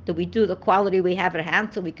quality. Do we do the quality we have at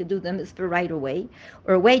hand so we could do the mitzvah right away?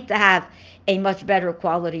 Or wait to have a much better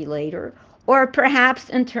quality later? Or perhaps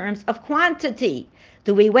in terms of quantity,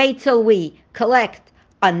 do we wait till we collect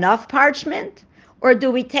enough parchment? Or do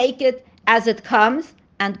we take it as it comes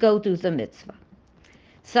and go do the mitzvah?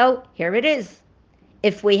 So here it is.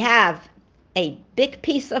 If we have a big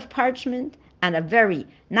piece of parchment and a very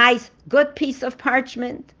nice, good piece of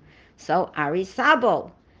parchment, so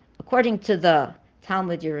Arisabo, according to the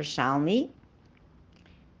Talmud Yerushalmi,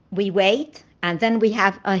 we wait, and then we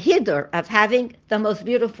have a hidur of having the most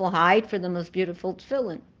beautiful hide for the most beautiful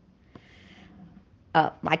tefillin.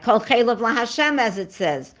 Like kol chelav laHashem, as it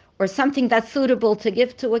says, or something that's suitable to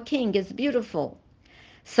give to a king is beautiful.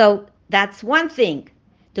 So that's one thing.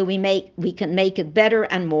 We can make it better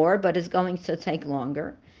and more, but it's going to take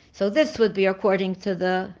longer. So this would be according to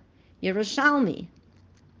the Yerushalmi.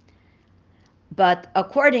 But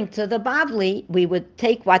according to the Bavli, we would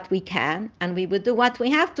take what we can and we would do what we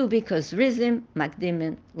have to because rizim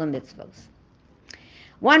makdimin lemitzvos.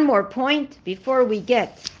 One more point before we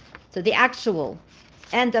get to the actual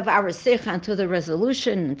end of our sikh and to the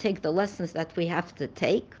resolution and take the lessons that we have to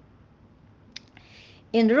take.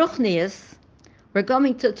 In Ruchnius, we're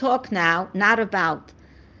going to talk now not about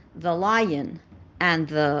the lion and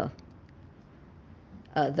the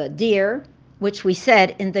deer, which we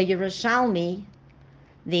said in the Yerushalmi,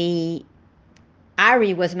 the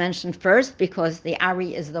Ari was mentioned first because the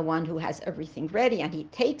Ari is the one who has everything ready and he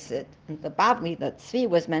takes it. And the Bavli, the Tzvi,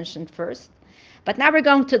 was mentioned first. But now we're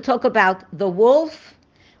going to talk about the wolf,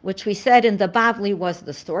 which we said in the Bavli was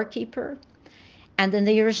the storekeeper. And then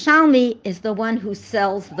the Yerushalmi is the one who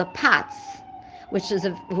sells the pots, which is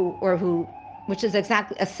which is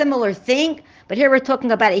exactly a similar thing. But here we're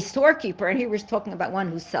talking about a storekeeper, and here we're talking about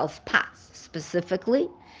one who sells pots specifically.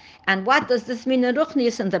 And what does this mean in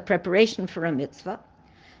Ruchnius in the preparation for a mitzvah?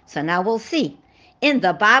 So now we'll see. In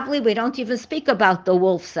the Bavli, we don't even speak about the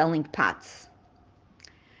wolf selling pots.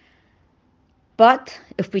 But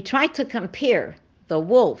if we try to compare the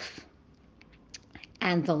wolf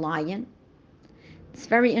and the lion, it's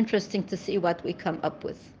very interesting to see what we come up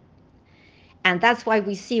with. And that's why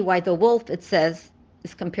we see why the wolf, it says,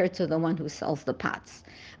 is compared to the one who sells the pots.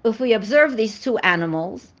 If we observe these two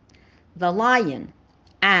animals, the lion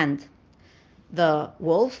and the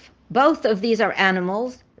wolf, both of these are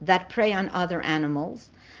animals that prey on other animals,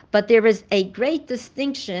 but there is a great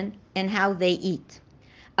distinction in how they eat.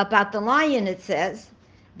 About the lion, it says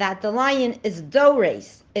that the lion is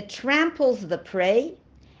dores. It tramples the prey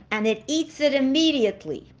and it eats it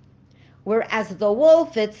immediately. Whereas the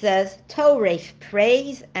wolf, it says, Toref,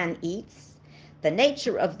 preys and eats. The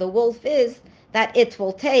nature of the wolf is that it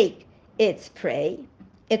will take its prey.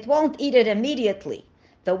 It won't eat it immediately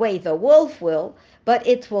the way the wolf will, but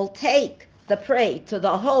it will take the prey to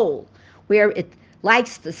the hole where it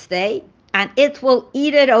likes to stay, and it will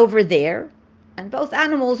eat it over there. And both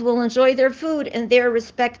animals will enjoy their food in their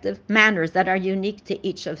respective manners that are unique to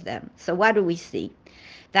each of them. So what do we see?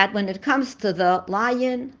 That when it comes to the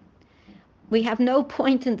lion, we have no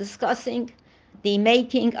point in discussing the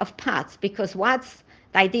making of pots because what's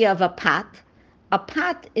the idea of a pot? A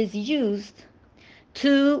pot is used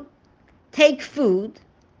to take food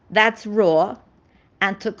that's raw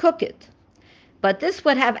and to cook it. But this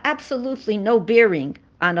would have absolutely no bearing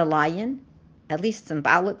on a lion, at least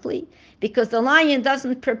symbolically, because the lion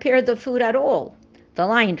doesn't prepare the food at all. The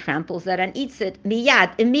lion tramples it and eats it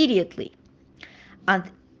miyad, immediately. And,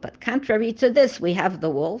 but contrary to this, we have the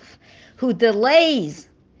wolf who delays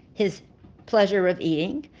his pleasure of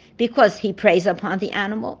eating because he preys upon the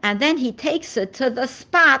animal and then he takes it to the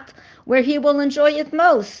spot where he will enjoy it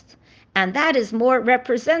most. And that is more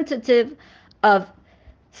representative of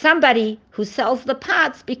somebody who sells the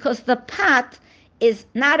pots because the pot is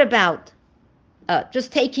not about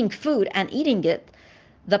just taking food and eating it.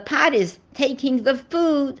 The pot is taking the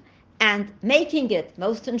food and making it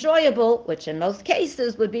most enjoyable, which in most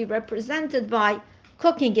cases would be represented by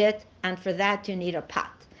cooking it, and for that you need a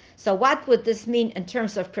pot. So what would this mean in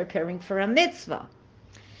terms of preparing for a mitzvah?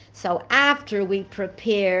 So after we've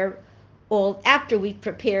prepared all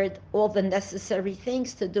the necessary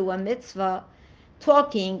things to do a mitzvah,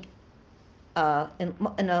 talking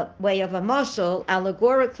in a way of a mashal,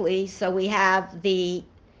 allegorically, so we have the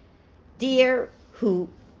deer who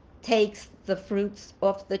takes the fruits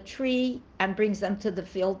off the tree and brings them to the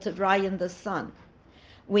field to dry in the sun.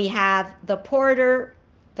 We have the porter,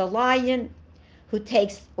 the lion, who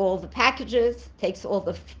takes all the packages, takes all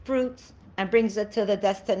the fruits, and brings it to the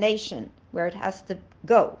destination where it has to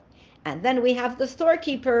go. And then we have the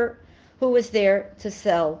storekeeper who is there to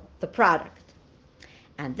sell the product.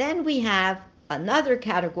 And then we have another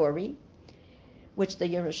category, which the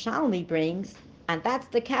Yerushalmi brings, and that's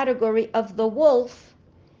the category of the wolf,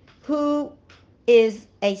 who is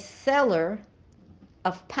a seller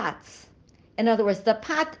of pots. In other words, the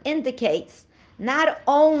pot indicates not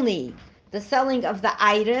only the selling of the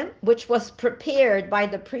item, which was prepared by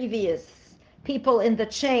the previous people in the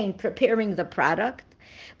chain preparing the product,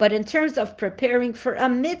 but in terms of preparing for a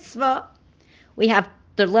mitzvah, we have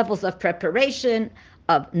the levels of preparation,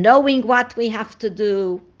 of knowing what we have to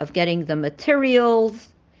do, of getting the materials,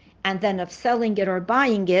 and then of selling it or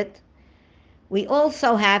buying it. We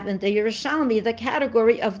also have in the Yerushalmi the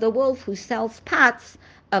category of the wolf who sells pots,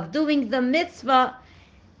 of doing the mitzvah,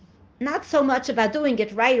 not so much about doing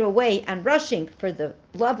it right away and rushing for the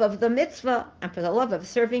love of the mitzvah and for the love of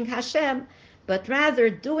serving Hashem, but rather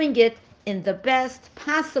doing it in the best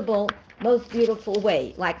possible, most beautiful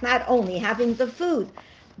way. Like not only having the food,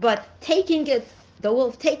 but taking it, the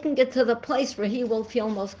wolf taking it to the place where he will feel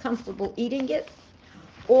most comfortable eating it,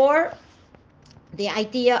 or the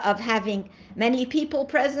idea of having many people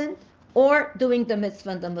present, or doing the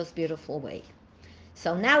mitzvah in the most beautiful way.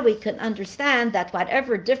 So now we can understand that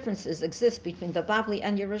whatever differences exist between the Bavli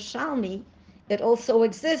and Yerushalmi, it also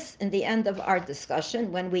exists in the end of our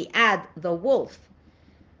discussion when we add the wolf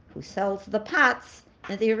who sells the pots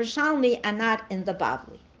in the Yerushalmi and not in the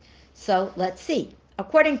Bavli. So let's see.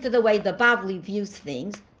 According to the way the Bavli views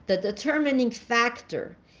things, the determining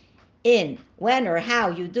factor in when or how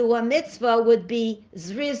you do a mitzvah would be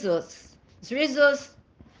zrizus. Zrizus,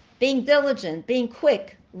 being diligent, being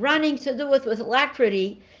quick, running to do it with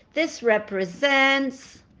alacrity. This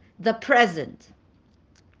represents the present.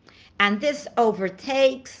 And this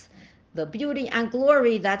overtakes the beauty and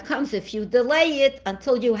glory that comes if you delay it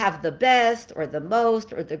until you have the best or the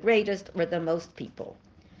most or the greatest or the most people.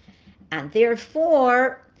 And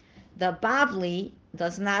therefore, the Bavli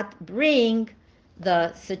does not bring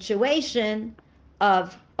the situation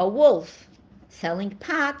of a wolf selling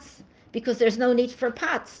pots because there's no need for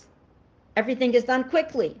pots. Everything is done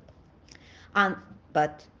quickly.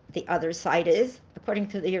 But the other side is, according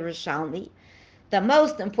to the Yerushalmi, the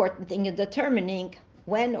most important thing in determining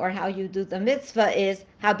when or how you do the mitzvah is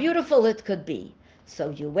how beautiful it could be. So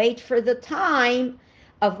you wait for the time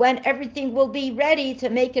of when everything will be ready to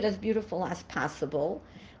make it as beautiful as possible,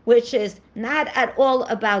 which is not at all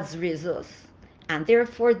about zrizus. And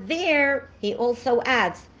therefore there he also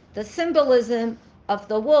adds the symbolism of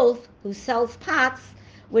the wolf who sells pots,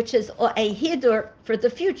 which is a hidur for the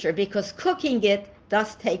future, because cooking it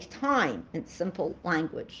does take time in simple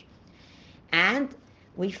language. And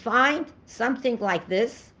we find something like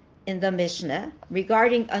this in the Mishnah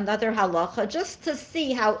regarding another halacha, just to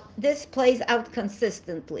see how this plays out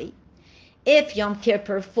consistently. If Yom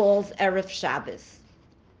Kippur falls Erev Shabbos,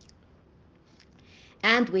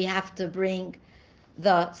 and we have to bring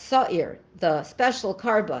the sa'ir, the special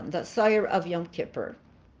carbon, the sa'ir of Yom Kippur.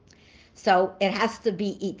 So it has to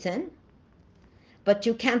be eaten, but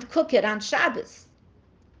you can't cook it on Shabbos.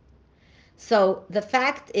 So the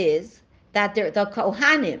fact is that the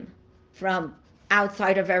Kohanim from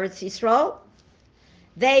outside of Eretz Yisrael,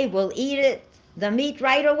 they will eat it, the meat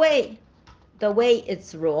right away, the way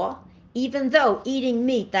it's raw, even though eating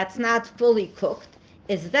meat that's not fully cooked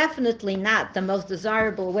is definitely not the most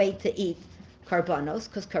desirable way to eat karbanos,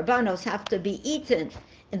 because karbanos have to be eaten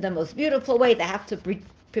in the most beautiful way. They have to be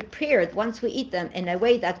prepared once we eat them in a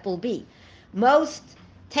way that will be most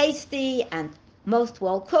tasty and most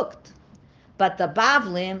well cooked. But the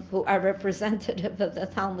Bavlim, who are representative of the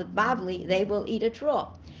Talmud Bavli, they will eat it raw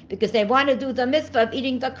because they want to do the mitzvah of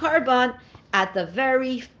eating the karban at the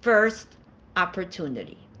very first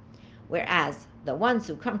opportunity. Whereas the ones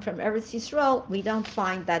who come from Eretz Yisrael, we don't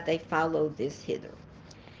find that they follow this hidur.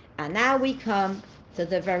 And now we come to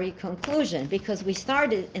the very conclusion, because we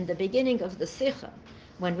started in the beginning of the Sikha,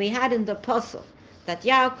 when we had in the Pasuk that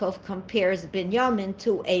Yaakov compares Binyamin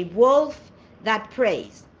to a wolf that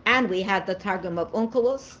preys. And we had the Targum of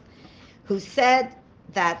Onkelos, who said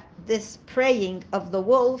that this praying of the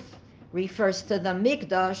wolf refers to the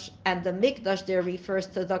Mikdash, and the Mikdash there refers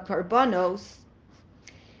to the Karbanos,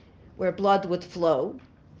 where blood would flow.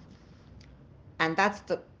 And that's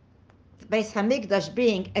the Beis Hamikdash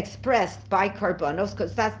being expressed by Karbanos,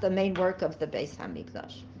 because that's the main work of the Beis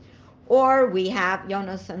Hamikdash. Or we have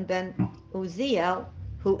Yonasan ben Uziel,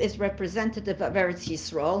 who is representative of Eretz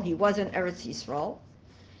Yisrael. He was in Eretz Yisrael.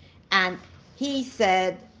 And he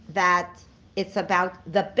said that it's about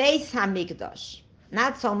the Beis Hamikdash,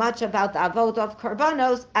 not so much about the Avod of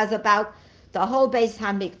Karbanos as about the whole Beis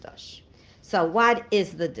Hamikdash. So what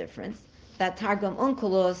is the difference? That Targum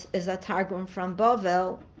Onkelos is a Targum from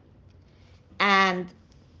Bavel, and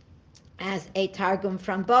as a Targum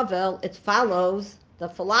from Bavel, it follows the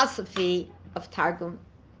philosophy of Targum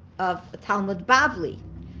of Talmud Bavli.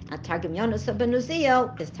 And Targum Yonas ben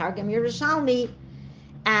Uziel is Targum Yerushalmi,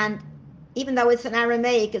 and even though it's an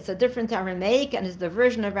Aramaic, it's a different Aramaic, and it's the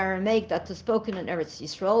version of Aramaic that is spoken in Eretz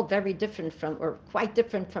Yisrael, very different from, or quite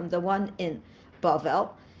different from the one in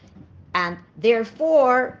Bavel. And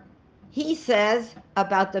therefore, he says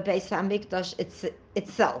about the Beis Hamikdash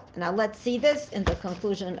itself. Now let's see this in the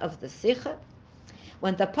conclusion of the Sikha.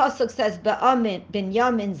 When the pasuk says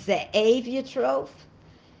Binyamin ze'ev yitrov,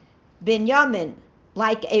 Binyamin,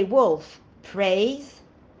 like a wolf, prays.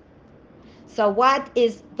 So what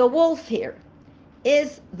is the wolf here?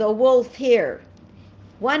 Is the wolf here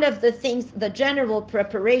one of the things, the general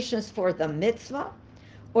preparations for the mitzvah,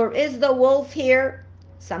 or is the wolf here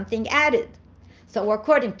something added? So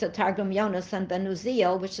according to Targum Yonasan ben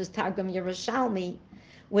Uziel, which is Targum Yerushalmi,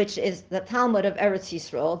 which is the Talmud of Eretz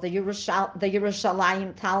Yisrael, the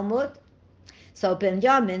Yerushalayim Talmud, so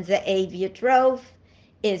Binyamin Ze'ev Yitrov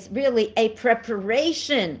is really a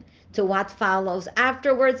preparation to what follows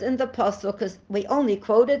afterwards in the pasuk, because we only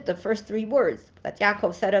quoted the first three words that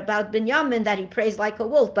Yaakov said about Binyamin, that he prays like a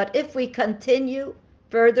wolf. But if we continue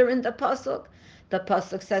further in the pasuk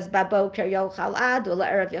says Baboker Yochal Ad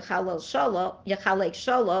Ule'erev Yechalek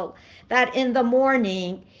Sholo, that in the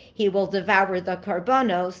morning he will devour the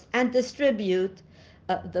karbanos and distribute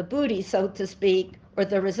the booty, so to speak, or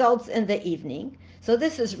the results in the evening. So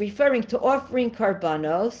this is referring to offering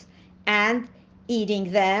karbanos and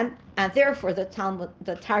eating them, and therefore the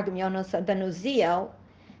Targum Yonos ben Uziel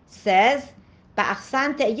says,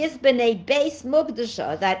 Ba'achsante yizbenei beis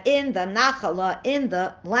mugdasha, that in the Nachala, in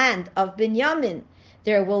the land of Binyamin,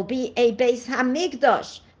 there will be a Beis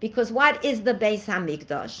Hamikdash. Because what is the Beis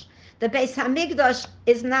Hamikdash? The Beis Hamikdash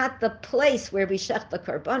is not the place where we shech the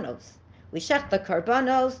karbanos. We shech the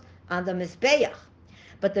karbanos on the Mizbeach.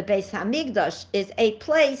 But the Beis Hamikdash is a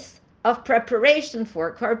place of preparation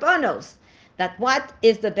for karbanos. That what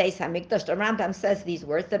is the Beis Hamikdash? The Rambam says these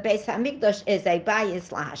words: the Beis Hamikdash is a bayis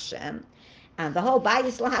laHashem, and the whole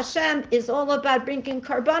bayis laHashem is all about bringing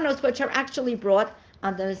karbanos, which are actually brought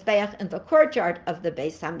on the mizbeach in the courtyard of the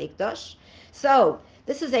Beis Hamikdash. So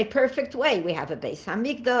this is a perfect way. We have a Beis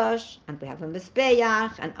Hamikdash, and we have a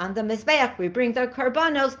mizbeach, and on the mizbeach we bring the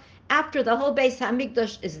karbanos after the whole Beis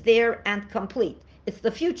Hamikdash is there and complete. It's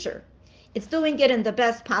the future. It's doing it in the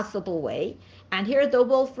best possible way. And here the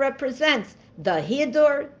wolf represents the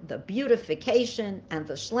hidur, the beautification, and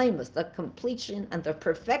the shleimus, the completion and the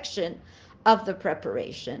perfection of the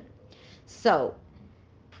preparation. So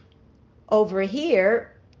over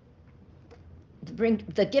here,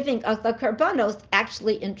 the giving of the karbanos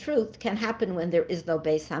actually, in truth, can happen when there is no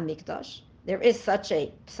Beis Hamikdash. There is such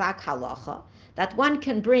a psak halacha that one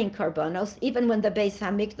can bring karbanos even when the Beis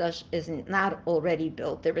Hamikdash is not already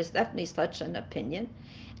built. There is definitely such an opinion.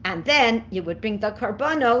 And then you would bring the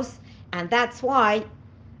karbanos, and that's why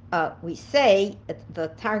we say the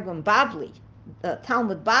Targum Bavli, the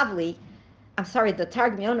Talmud Bavli, the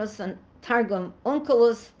Targum Yonos and Targum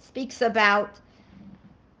Onkelos speaks about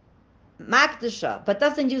Makdasha, but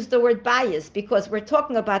doesn't use the word bias, because we're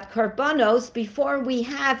talking about karbanos before we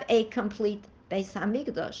have a complete Beis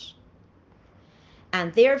Hamikdash.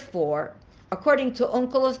 And therefore, according to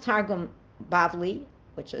Onkelos Targum Bavli,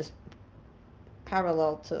 which is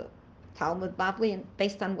parallel to Talmud Bavli, and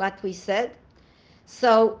based on what we said,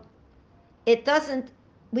 so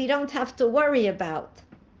we don't have to worry about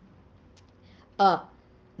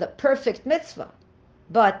the perfect mitzvah,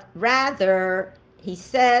 but rather he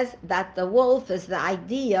says that the wolf is the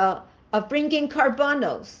idea of bringing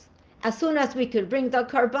karbanos. As soon as we could bring the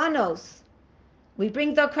karbanos, we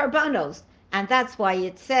bring the karbanos. And that's why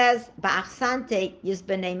it says, Ba'achsante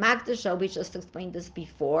yizbenei Makdasha, we just explained this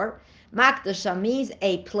before. Makdasha means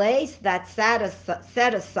a place that's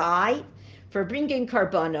set aside for bringing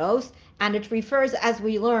karbanos, and it refers, as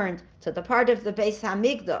we learned, to the part of the Beis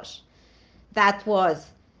Hamikdash that was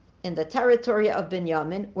in the territory of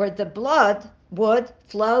Binyamin, where the blood would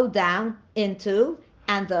flow down into,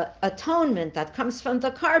 and the atonement that comes from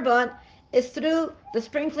the karban is through the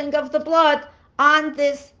sprinkling of the blood on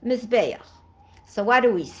this mizbeach. So what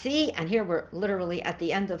do we see? And here we're literally at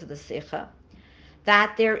the end of the Sikha,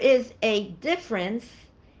 that there is a difference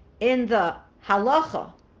in the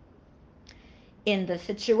halacha, in the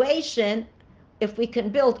situation if we can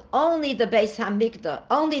build only the Beis Hamikdash,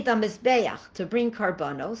 only the Mizbeach to bring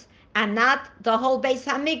karbanos, and not the whole Beis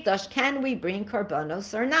Hamikdash, can we bring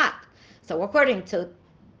karbanos or not? So according to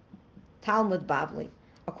Talmud Bavli,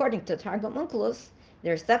 according to Targum Onkelos,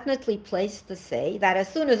 there's definitely place to say that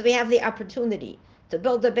as soon as we have the opportunity to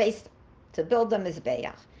build the base, to build the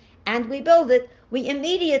Mizbeach, and we build it, we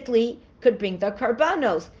immediately could bring the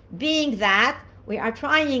karbanos, being that we are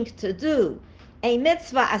trying to do a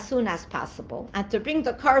mitzvah as soon as possible, and to bring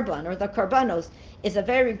the karban or the karbanos is a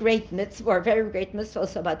very great mitzvah, or very great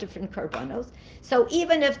mitzvahs about different karbanos. So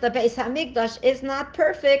even if the Beis Hamikdash is not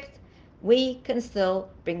perfect, we can still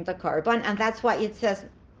bring the karban, and that's why it says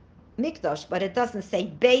mikdash, but it doesn't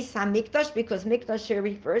say Beis Hamikdash, because mikdash here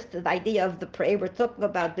refers to the idea of the prayer. We're talking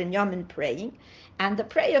about Binyamin praying, and the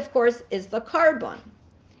prayer, of course, is the karban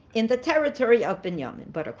in the territory of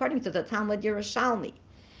Binyamin. But according to the Talmud Yerushalmi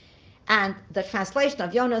and the translation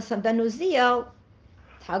of Yonasan ben Uziel,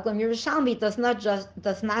 Targum Yerushalmi does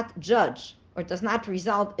not judge or does not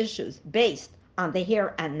resolve issues based on the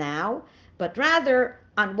here and now, but rather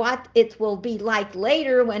on what it will be like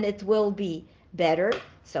later when it will be better.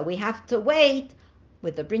 So we have to wait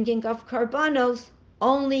with the bringing of karbanos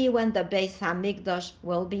only when the Beis Hamikdash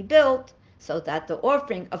will be built, so that the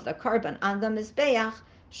offering of the karban on the Mizbeach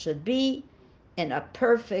should be in a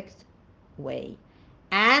perfect way.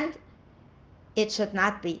 And it should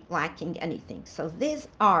not be lacking anything. So these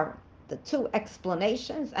are the two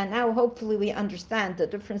explanations, and now hopefully we understand the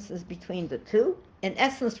differences between the two. In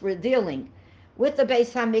essence, we're dealing with the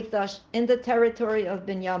Beis Hamikdash in the territory of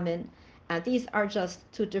Binyamin, and these are just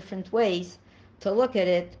two different ways to look at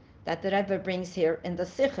it that the Rebbe brings here in the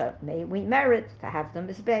Sikha. May we merit to have the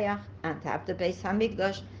Mizbeach and to have the Beis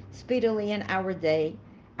Hamikdash speedily in our day,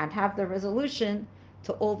 and have the resolution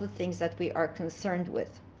to all the things that we are concerned with.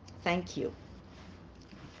 Thank you.